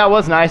 Well, that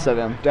was nice of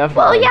him,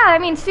 definitely. Well, yeah, I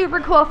mean, super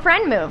cool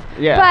friend move.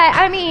 Yeah. But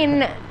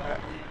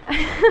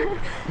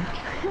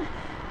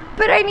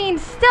I mean,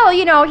 still,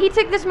 he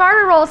took this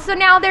martyr role. So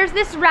now there's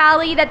this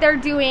rally that they're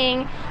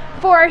doing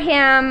for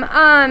him,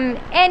 and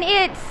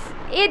it's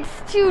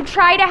to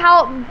try to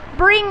help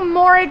bring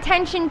more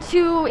attention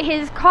to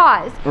his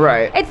cause.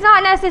 Right. It's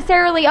not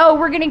necessarily,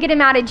 we're going to get him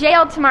out of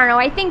jail tomorrow.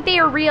 I think they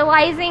are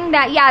realizing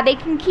that, yeah, they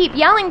can keep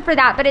yelling for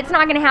that, but it's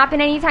not going to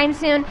happen anytime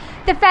soon.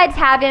 The feds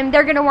have him.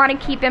 They're going to want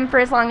to keep him for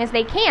as long as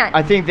they can.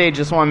 I think they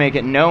just want to make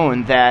it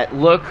known that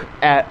look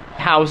at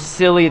how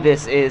silly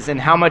this is and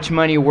how much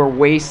money we're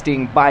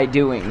wasting by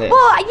doing this.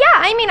 Well, yeah,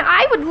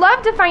 I would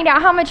love to find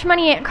out how much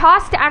money it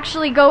costs to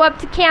actually go up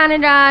to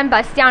Canada and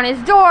bust down his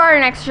door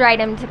and extradite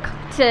him to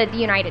the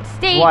United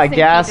States. Why, and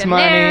gas keep him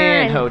money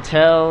there and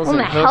hotels and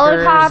and the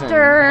hookers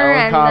helicopter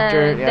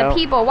and the yep.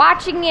 people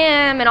watching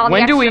him and all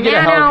When the do extra we get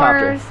a man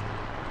helicopter? hours.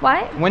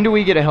 What? When do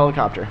we get a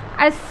helicopter?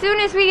 As soon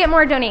as we get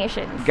more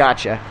donations.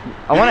 Gotcha.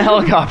 I want a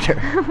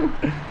helicopter.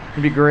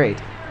 It'd be great.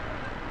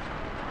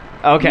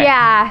 Okay.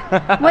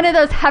 Yeah, one of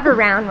those hover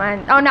round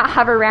ones. Oh, not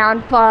hover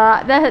round,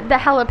 but the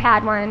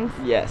helipad ones.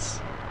 Yes.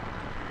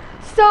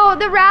 So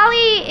the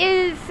rally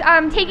is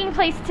taking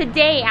place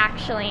today,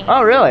 actually.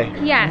 Oh, really?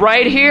 Yes.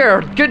 Right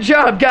here. Good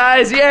job,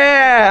 guys.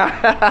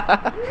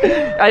 Yeah.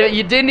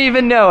 You didn't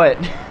even know it.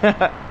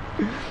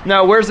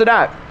 No, where's it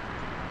at?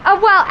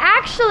 Well,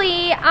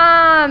 actually,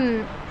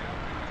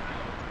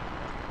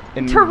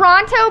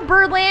 Toronto,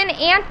 Berlin,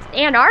 and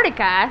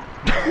Antarctica,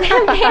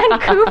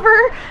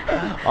 Vancouver.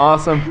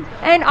 Awesome.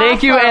 And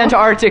Thank you, Oslo.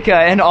 Antarctica,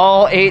 and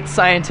all 8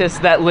 scientists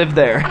that live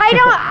there.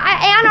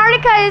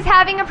 Antarctica is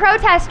having a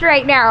protest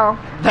right now.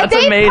 That's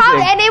amazing.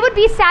 And it would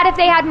be sad if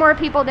they had more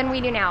people than we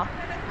do now.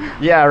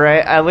 Yeah,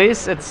 right. At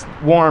least it's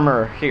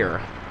warmer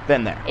here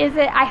than there. Is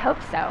it? I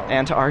hope so.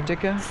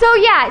 Antarctica? So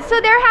yeah,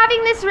 so they're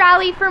having this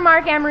rally for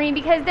Mark Emery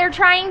because they're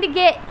trying to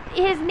get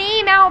his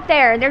name out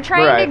there. They're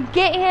trying to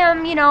get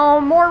him,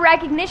 more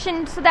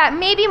recognition so that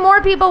maybe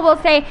more people will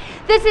say,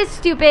 this is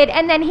stupid,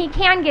 and then he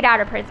can get out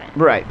of prison.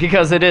 Right,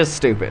 because it is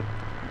stupid.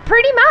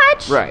 Pretty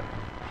much. Right.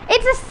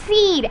 It's a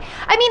seed.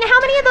 I mean, how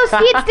many of those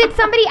seeds did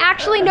somebody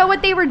actually know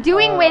what they were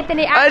doing with, and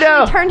it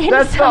actually turned into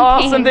That's something? the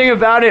awesome thing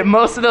about it.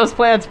 Most of those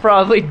plants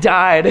probably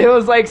died. It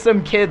was like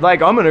some kid, I'm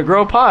going to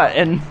grow pot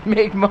and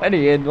make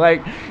money, and,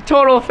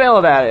 total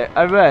failed at it,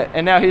 I bet.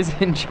 And now he's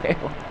in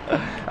jail.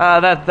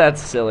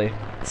 That's silly.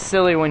 It's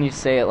silly when you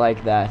say it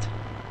like that.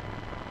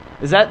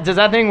 Does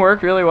that thing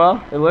work really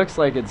well? It looks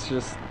like it's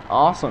just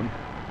awesome.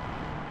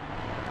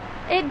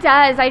 It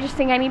does. I just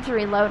think I need to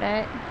reload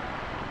it.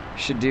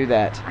 Should do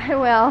that. I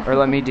will. Or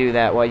let me do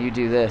that while you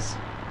do this.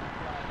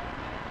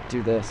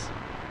 Do this.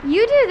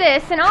 You do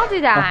this, and I'll do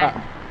that.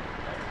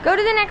 Go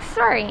to the next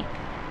story.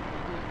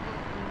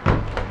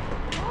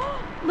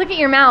 Look at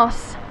your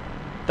mouse.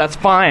 That's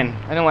fine.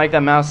 I didn't like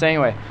that mouse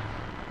anyway.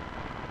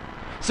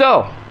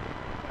 So,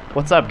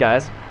 what's up,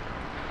 guys?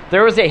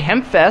 There was a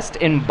Hemp Fest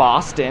in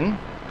Boston.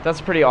 That's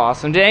pretty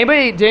awesome. Did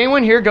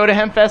anyone here go to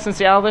Hemp Fest in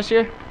Seattle this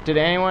year? Did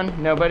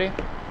anyone? Nobody?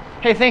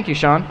 Hey, thank you,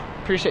 Sean.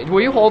 Appreciate it.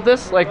 Will you hold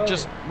this?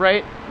 Just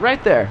right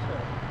there.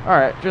 All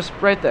right, just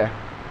right there.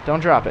 Don't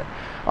drop it.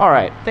 All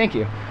right, thank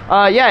you.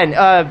 In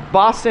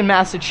Boston,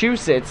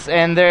 Massachusetts,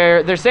 and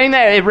they're saying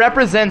that it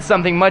represents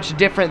something much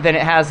different than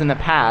it has in the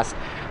past.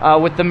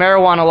 With the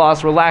marijuana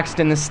laws relaxed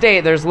in the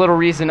state, there's little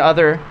reason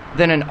other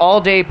than an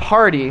all-day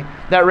party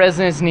that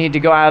residents need to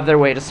go out of their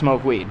way to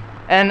smoke weed.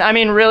 And I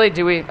mean, really,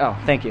 do we? Oh,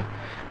 thank you.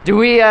 Do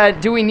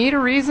we need a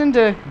reason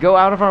to go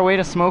out of our way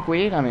to smoke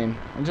weed? I mean,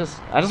 I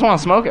just want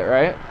to smoke it,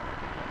 right?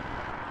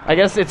 I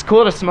guess it's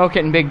cool to smoke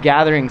it in big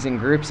gatherings and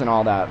groups and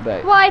all that,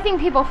 but... Well, I think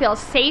people feel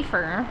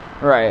safer.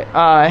 Right.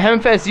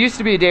 HempFest used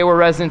to be a day where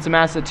residents of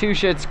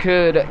Massachusetts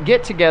could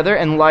get together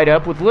and light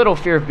up with little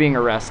fear of being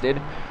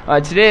arrested.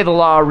 Today, the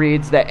law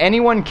reads that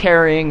anyone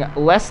carrying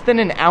less than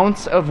an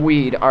ounce of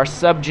weed are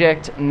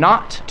subject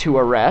not to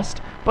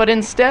arrest, but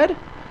instead,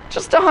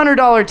 just a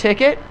 $100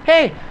 ticket.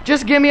 Hey,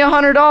 just give me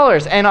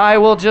 $100 and I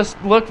will just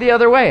look the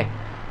other way.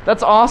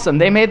 That's awesome.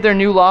 They made their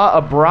new law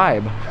a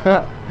bribe.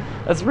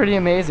 That's pretty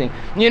amazing.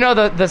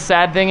 The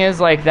sad thing is,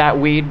 that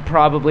weed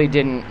probably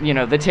didn't,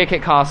 the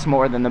ticket costs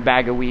more than the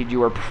bag of weed you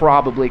were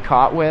probably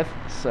caught with,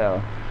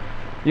 so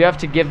you have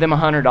to give them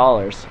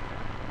 $100.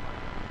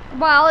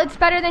 Well, it's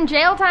better than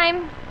jail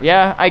time.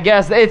 Yeah, I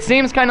guess. It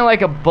seems kind of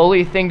like a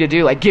bully thing to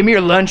do, give me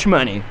your lunch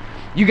money.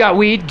 You got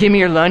weed? Give me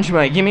your lunch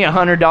money. Give me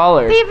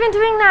 $100. They've been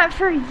doing that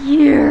for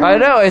years. I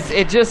know.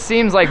 It just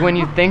seems like when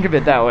you think of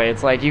it that way,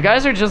 it's you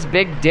guys are just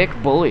big dick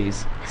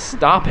bullies.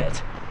 Stop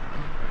it.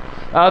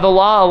 The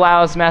law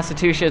allows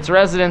Massachusetts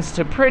residents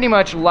to pretty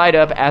much light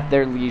up at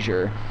their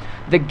leisure.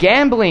 The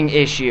gambling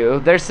issue,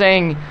 they're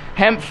saying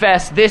Hemp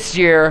Fest this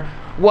year,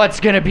 what's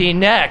going to be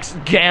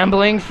next?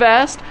 Gambling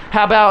Fest?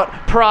 How about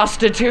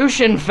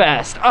Prostitution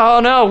Fest? Oh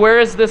no, where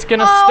is this going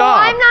to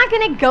stop? I'm not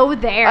going to go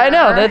there. I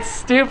know, that's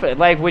stupid.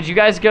 Would you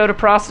guys go to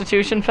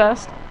Prostitution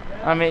Fest?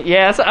 I mean,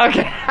 yes?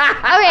 Okay.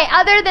 Okay,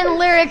 other than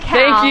Lyric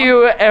Hell. Thank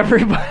you,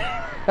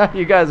 everybody.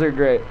 You guys are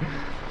great.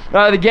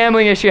 The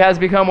gambling issue has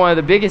become one of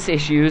the biggest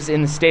issues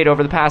in the state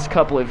over the past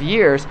couple of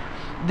years.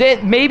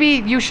 That maybe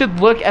you should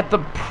look at the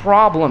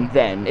problem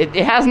then. It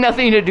has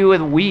nothing to do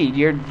with weed.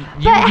 But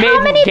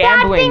how many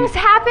bad things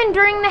happened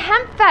during the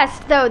Hemp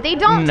Fest, though? They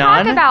don't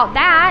talk about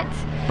that.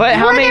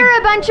 But Were there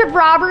a bunch of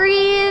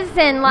robberies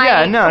and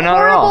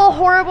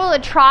horrible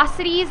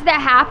atrocities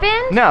that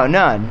happened? No,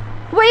 none.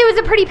 Well, it was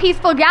a pretty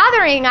peaceful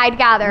gathering, I'd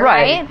gather,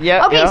 right?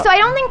 Yeah. Okay, so I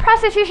don't think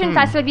Prostitution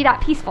Fest would be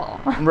that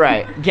peaceful.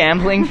 Right.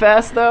 Gambling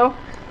Fest, though?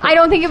 I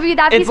don't think it would be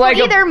that peaceful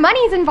either.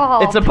 Money's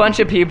involved. It's a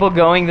bunch of people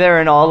going there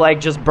and all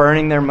just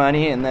burning their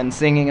money and then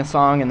singing a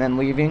song and then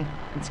leaving.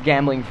 It's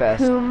Gambling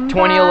Fest.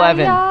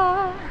 2011.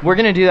 We're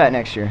going to do that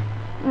next year.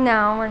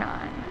 No, we're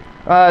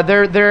not.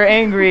 They're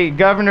angry.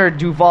 Governor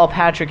Duval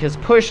Patrick has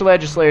pushed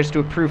legislators to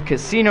approve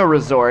casino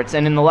resorts,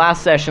 and in the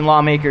last session,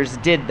 lawmakers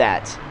did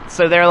that.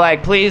 So they're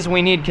like, please,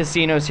 we need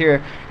casinos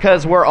here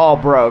because we're all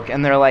broke.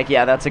 And they're like,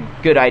 yeah, that's a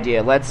good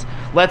idea. Let's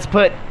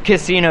put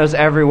casinos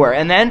everywhere.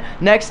 And then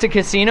next to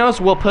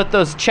casinos, we'll put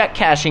those check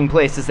cashing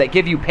places that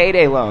give you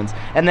payday loans.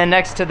 And then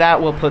next to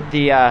that, we'll put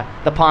the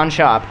pawn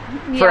shop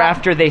for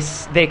after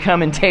they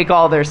come and take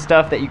all their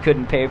stuff that you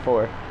couldn't pay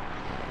for.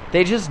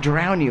 They just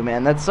drown you,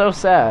 man. That's so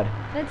sad.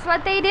 That's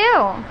what they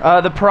do.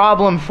 The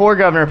problem for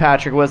Governor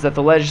Patrick was that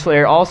the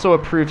legislature also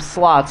approved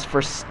slots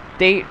for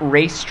state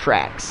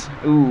racetracks.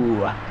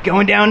 Ooh,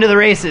 going down to the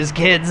races,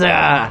 kids.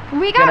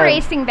 We got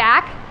racing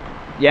back.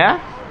 Yeah?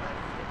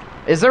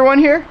 Is there one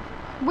here?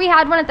 We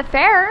had one at the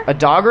fair. A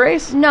dog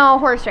race? No,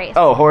 horse race.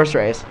 Oh, horse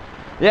race.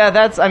 Yeah,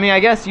 I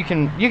guess you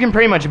can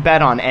pretty much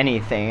bet on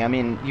anything. I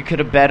mean, you could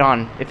have bet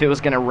on if it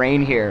was going to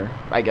rain here,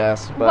 I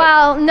guess. But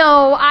well,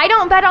 no, I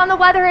don't bet on the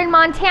weather in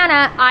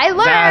Montana. I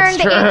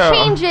learned it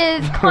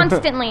changes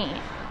constantly.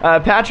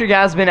 Patrick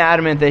has been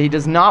adamant that he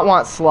does not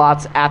want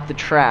slots at the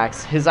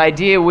tracks. His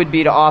idea would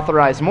be to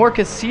authorize more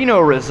casino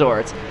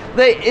resorts.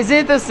 Isn't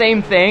it the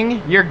same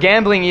thing? You're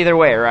gambling either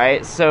way,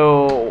 right?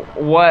 So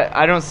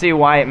I don't see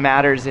why it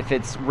matters if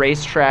it's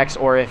racetracks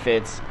or if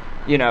it's,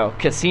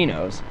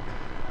 casinos.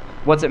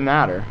 What's it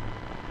matter?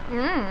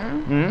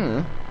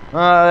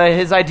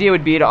 His idea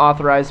would be to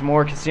authorize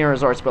more casino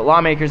resorts, but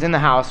lawmakers in the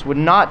House would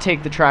not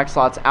take the track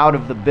slots out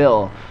of the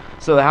bill.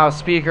 So the House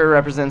Speaker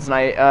represents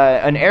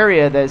an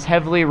area that is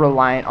heavily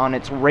reliant on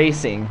its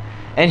racing.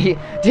 And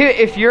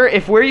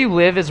if where you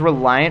live is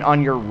reliant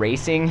on your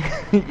racing,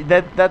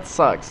 that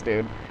sucks,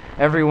 dude.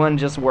 Everyone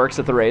just works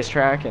at the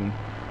racetrack and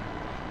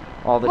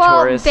all the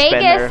tourists Vegas,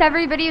 spend their...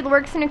 everybody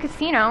works in a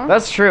casino.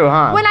 That's true,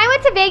 huh? When I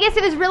went to Vegas,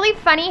 it was really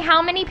funny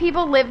how many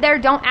people live there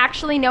don't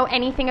actually know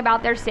anything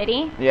about their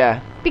city.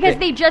 Yeah. Because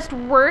they just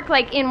work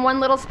in one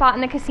little spot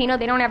in the casino.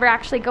 They don't ever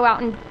actually go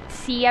out and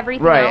see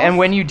everything right, else. And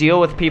when you deal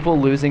with people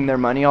losing their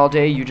money all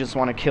day, you just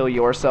want to kill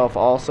yourself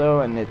also,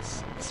 and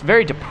it's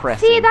very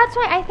depressing. See, that's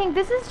why I think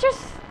this is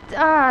just,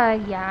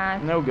 yeah.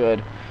 No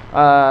good.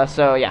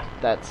 So yeah,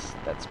 that's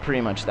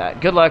pretty much that.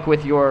 Good luck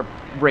with your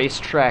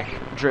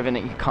racetrack-driven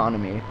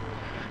economy.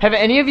 Have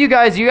any of you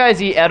guys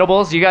eat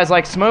edibles? Do you guys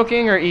like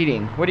smoking or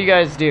eating? What do you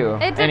guys do?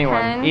 It Anyone?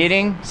 depends.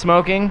 Eating?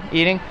 Smoking?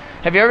 Eating?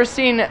 Have you ever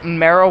seen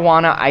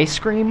marijuana ice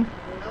cream?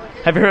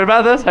 Have you heard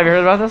about this? Have you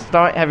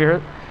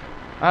heard?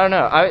 I don't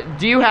know.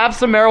 Do you have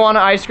some marijuana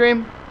ice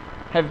cream?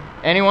 Have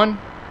anyone?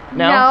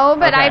 No,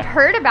 but Okay. I've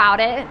heard about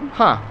it.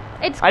 Huh.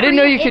 I didn't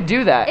know you could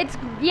do that.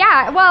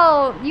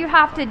 You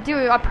have to do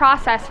a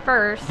process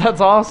first. That's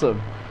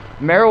awesome.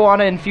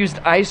 Marijuana-infused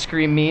ice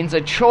cream means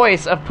a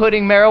choice of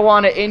putting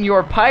marijuana in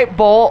your pipe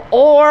bowl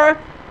or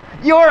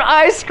your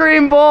ice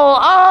cream bowl.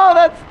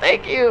 Oh,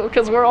 thank you,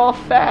 because we're all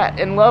fat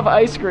and love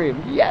ice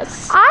cream.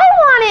 Yes. I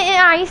want it in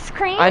ice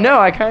cream. I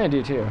know, I kind of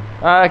do too.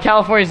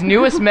 California's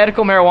newest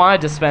medical marijuana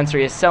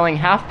dispensary is selling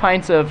half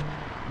pints of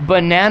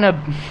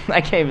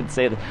I can't even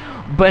say this.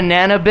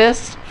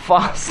 Bananabis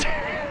Foster.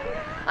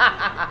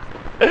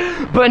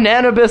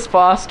 Bananabis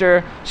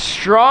Foster,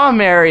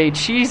 strawberry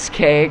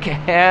cheesecake,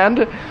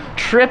 and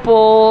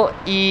triple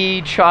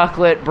E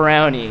chocolate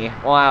brownie.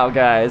 Wow,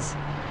 guys.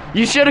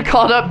 You should have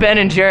called up Ben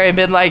and Jerry and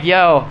been like,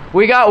 yo,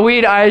 we got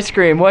weed ice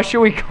cream. What should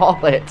we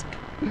call it?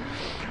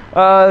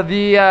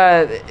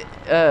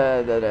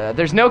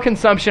 There's no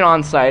consumption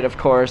on site, of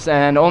course,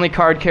 and only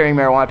card-carrying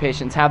marijuana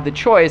patients have the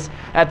choice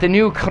at the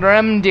new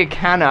creme de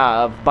canna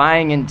of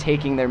buying and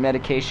taking their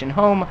medication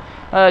home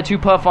to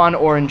puff on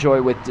or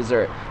enjoy with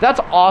dessert. That's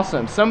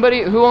awesome.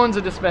 Somebody who owns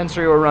a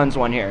dispensary or runs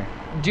one here,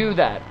 do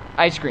that.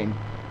 Ice cream.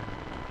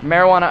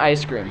 Marijuana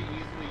ice cream.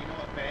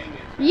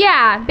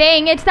 Yeah,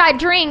 Bang. It's that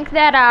drink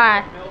that,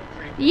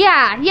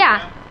 yeah.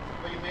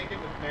 Well, you make it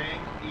with Bang,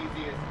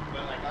 easiest,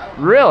 but I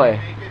don't Really? make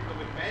it, but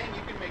with Bang,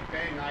 you can make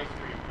Bang ice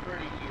cream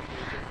pretty easily,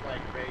 just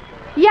like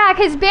regular. Yeah,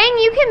 because Bang,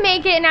 you can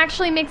make it and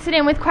actually mix it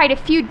in with quite a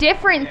few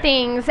different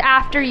things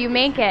after you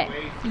make it.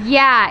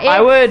 Yeah.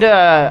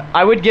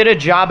 I would get a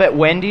job at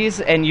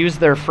Wendy's and use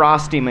their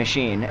Frosty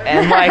machine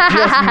and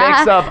just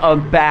mix up a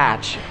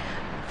batch.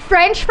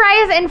 French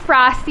fries and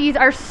Frosties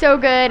are so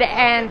good,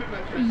 and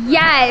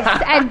yes,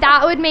 and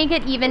that would make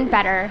it even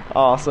better.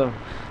 Awesome.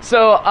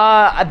 So,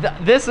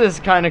 this is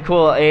kind of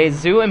cool. A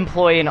zoo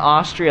employee in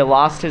Austria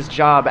lost his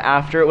job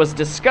after it was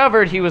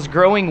discovered he was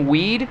growing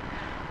weed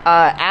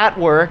at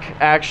work,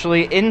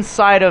 actually,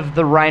 inside of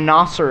the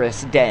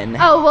rhinoceros den.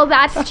 Oh, well,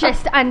 that's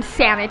just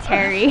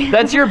unsanitary.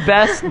 That's your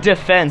best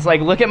defense.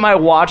 Look at my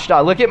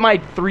watchdog. Look at my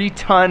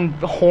 3-ton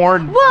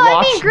horned watchdog. Well,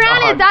 I mean,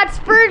 granted,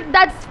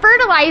 that's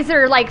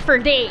fertilizer, for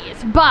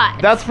days, but...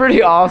 That's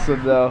pretty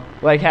awesome, though.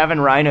 Having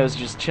rhinos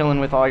just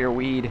chilling with all your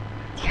weed.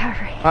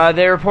 Yeah, right.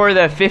 They reported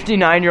that a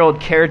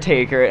 59-year-old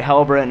caretaker at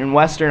Hellbrunn in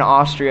Western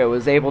Austria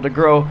was able to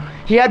grow...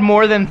 He had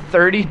more than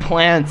 30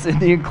 plants in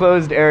the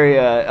enclosed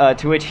area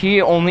to which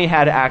he only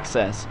had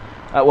access.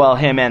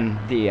 Him and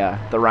the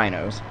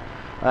rhinos.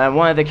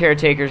 One of the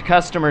caretaker's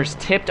customers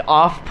tipped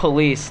off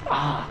police.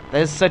 That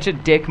is such a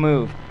dick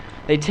move.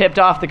 They tipped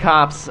off the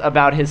cops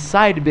about his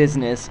side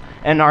business,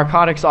 and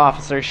narcotics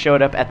officers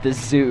showed up at the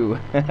zoo.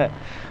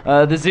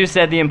 The zoo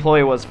said the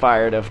employee was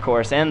fired, of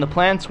course, and the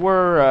plants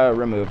were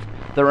removed.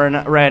 The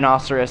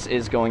rhinoceros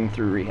is going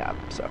through rehab,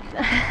 so.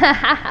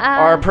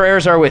 Our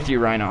prayers are with you,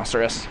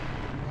 rhinoceros.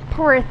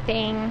 Poor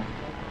thing.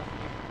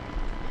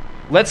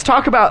 Let's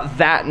talk about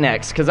that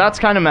next, because that's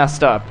kind of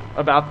messed up.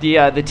 About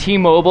the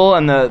T-Mobile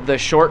and the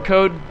short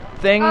code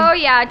thing. Oh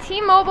yeah,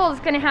 T-Mobile's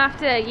gonna have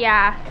to,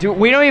 yeah.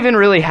 We don't even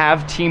really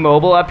have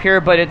T-Mobile up here,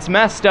 but it's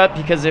messed up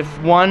because if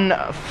one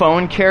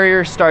phone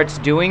carrier starts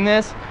doing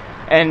this,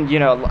 and you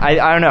know, I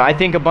don't know, I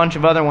think a bunch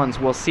of other ones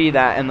will see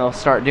that and they'll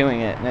start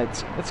doing it, and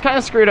it's kind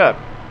of screwed up.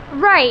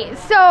 Right.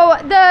 So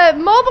the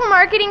mobile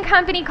marketing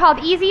company called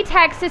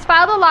EasyText has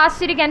filed a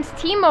lawsuit against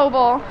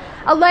T-Mobile,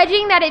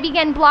 alleging that it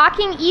began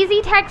blocking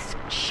EasyText's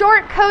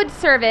short code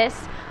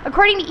service.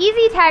 According to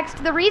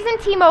EasyText, the reason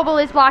T-Mobile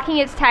is blocking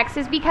its text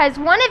is because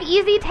one of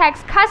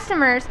EasyText's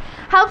customers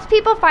helps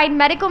people find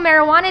medical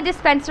marijuana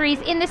dispensaries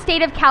in the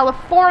state of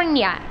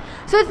California.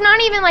 So it's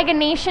not even like a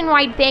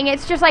nationwide thing.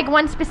 It's just like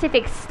one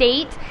specific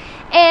state.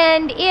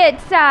 And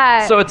it's...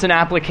 So it's an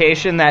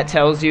application that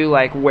tells you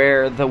like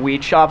where the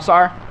weed shops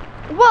are?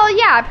 Well,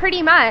 yeah,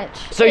 pretty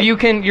much. So you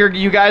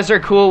guys are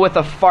cool with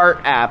a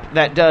fart app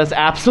that does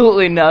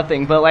absolutely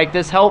nothing, but like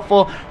this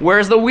helpful,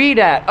 where's the weed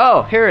at?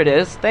 Oh, here it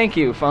is. Thank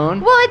you,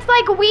 phone. Well, it's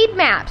like Weed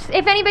Maps.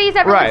 If anybody's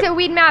ever looked at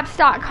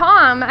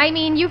weedmaps.com, I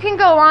mean, you can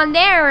go on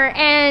there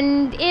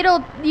and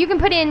you can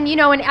put in,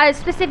 a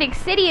specific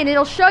city and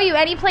it'll show you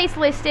any place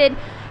listed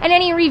and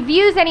any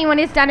reviews anyone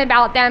has done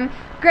about them.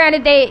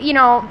 Granted, they,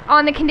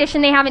 on the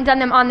condition they haven't done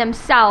them on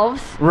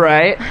themselves.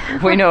 Right.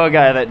 We know a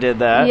guy that did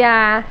that.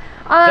 Yeah.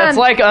 That's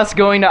like us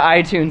going to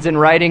iTunes and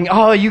writing,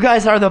 "Oh, you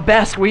guys are the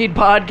best weed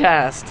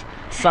podcast.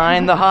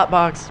 Sign the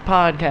Hotbox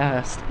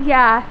podcast."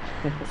 Yeah.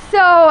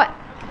 So,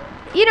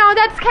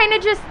 that's kind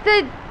of just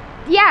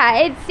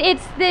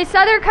it's this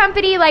other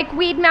company like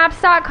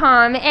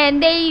weedmaps.com,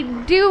 and they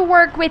do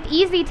work with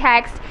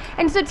EasyText.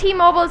 And so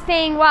T-Mobile is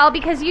saying, well,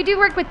 because you do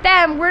work with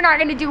them, we're not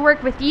going to do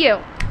work with you.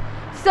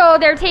 So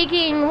they're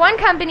taking one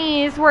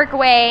company's work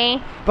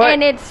away,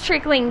 and it's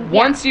trickling.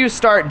 Once you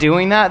start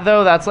doing that,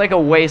 though, that's like a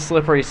way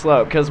slippery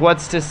slope. Because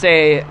what's to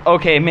say,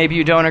 okay, maybe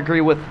you don't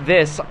agree with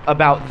this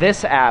about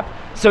this app,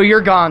 so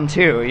you're gone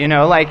too.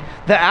 Like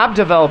the app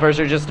developers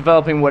are just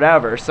developing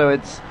whatever. So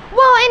it's...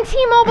 Well, and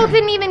T-Mobile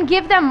didn't even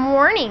give them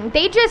warning.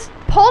 They just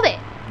pulled it.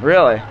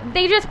 Really?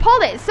 They just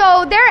pulled it.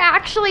 So they're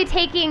actually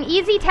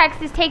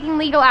EasyText is taking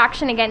legal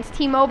action against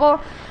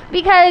T-Mobile.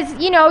 Because,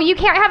 you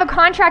can't have a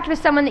contract with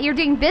someone that you're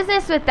doing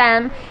business with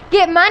them,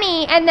 get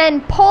money, and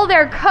then pull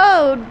their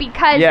code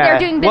because they're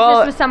doing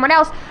business with someone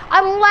else,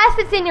 unless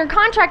it's in your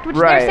contract, which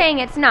they're saying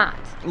it's not.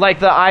 Like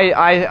the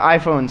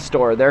iPhone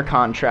store, their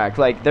contract,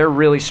 like they're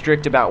really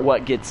strict about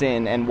what gets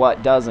in and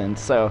what doesn't,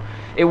 so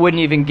it wouldn't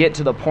even get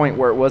to the point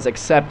where it was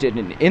accepted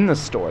in the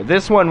store.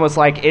 This one was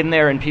like in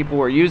there and people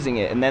were using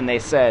it, and then they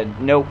said,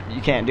 nope,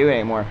 you can't do it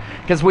anymore,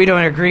 because we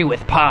don't agree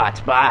with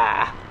pot,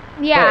 bah.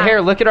 Yeah. But here,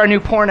 look at our new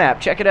porn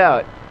app. Check it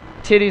out.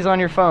 Titties on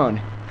your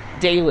phone.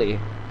 Daily.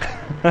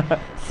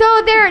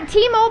 So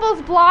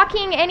T-Mobile's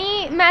blocking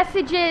any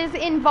messages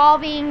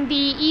involving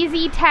the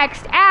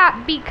EasyText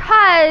app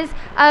because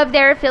of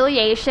their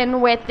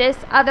affiliation with this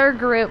other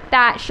group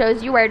that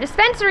shows you where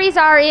dispensaries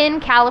are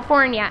in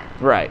California.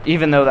 Right.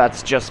 Even though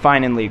that's just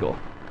fine and legal.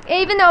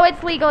 Even though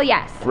it's legal,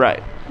 yes.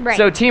 Right. Right.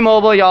 So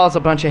T-Mobile, y'all, is a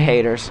bunch of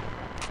haters.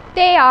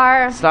 They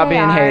are. Stop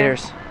being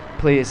haters.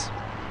 Please.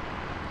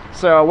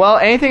 So, well,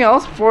 anything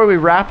else before we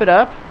wrap it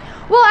up?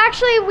 Well,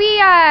 actually,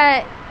 we,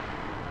 I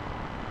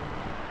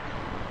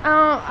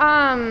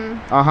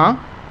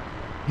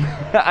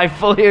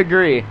fully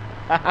agree.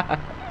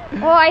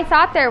 Well, I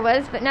thought there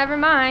was, but never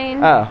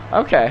mind. Oh,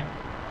 okay.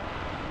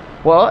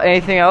 Well,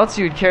 anything else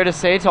you'd care to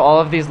say to all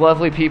of these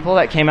lovely people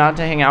that came out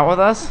to hang out with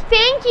us?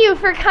 Thank you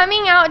for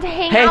coming out to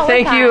hang out with us.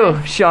 Hey, thank you,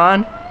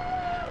 Sean.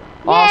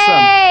 Awesome.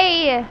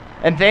 Yay!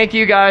 And thank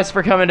you guys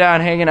for coming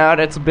down and hanging out.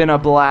 It's been a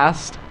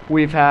blast.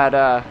 We've had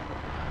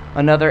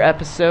another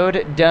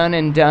episode done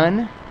and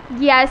done.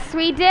 Yes,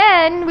 we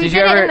did. We did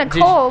it in the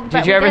cold.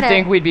 Did you ever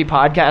think we'd be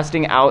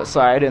podcasting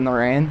outside in the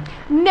rain?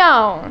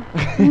 No.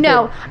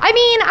 No. I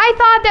mean, I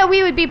thought that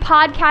we would be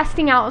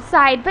podcasting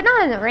outside, but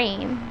not in the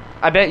rain.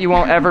 I bet you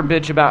won't ever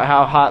bitch about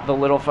how hot the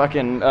little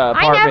fucking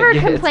apartment I never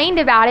gets. complained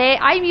about it.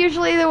 I'm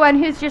usually the one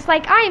who's just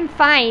like, I'm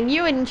fine.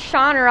 You and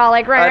Sean are all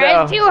like,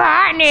 right, it's too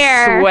hot in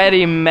here.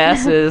 Sweaty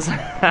messes.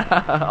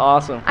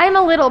 Awesome. I'm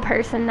a little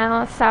person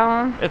though,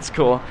 so. It's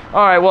cool.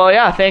 All right, well,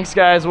 yeah, thanks,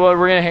 guys. Well,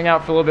 we're going to hang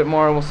out for a little bit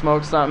more. We'll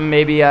smoke something.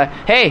 Maybe,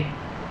 hey,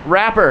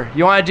 rapper,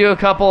 you want to do a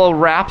couple of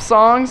rap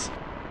songs?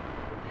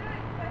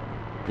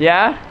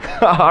 Yeah?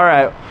 All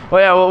right.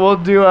 Well, yeah,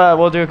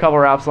 we'll do a couple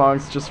rap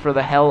songs just for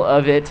the hell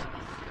of it.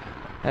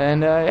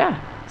 And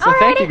yeah, so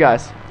thank you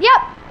guys.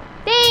 Yep.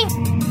 Thanks.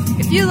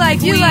 If you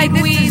like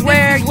weed, this is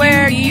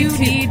where you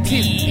need to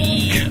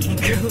be.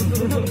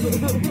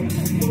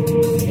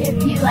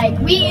 If you like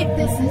weed,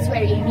 this is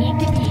where you need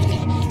to be.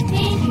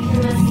 Thank you for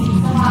listening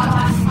to the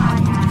Hotbox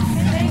Podcast.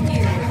 Thank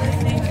you for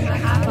listening to the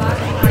Hotbox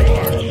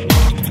Podcast.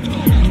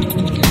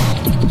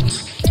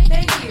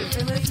 Thank you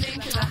for listening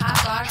to the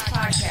Hotbox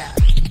Podcast.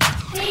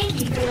 Thank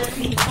you for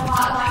listening to the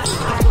Hotbox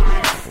Podcast.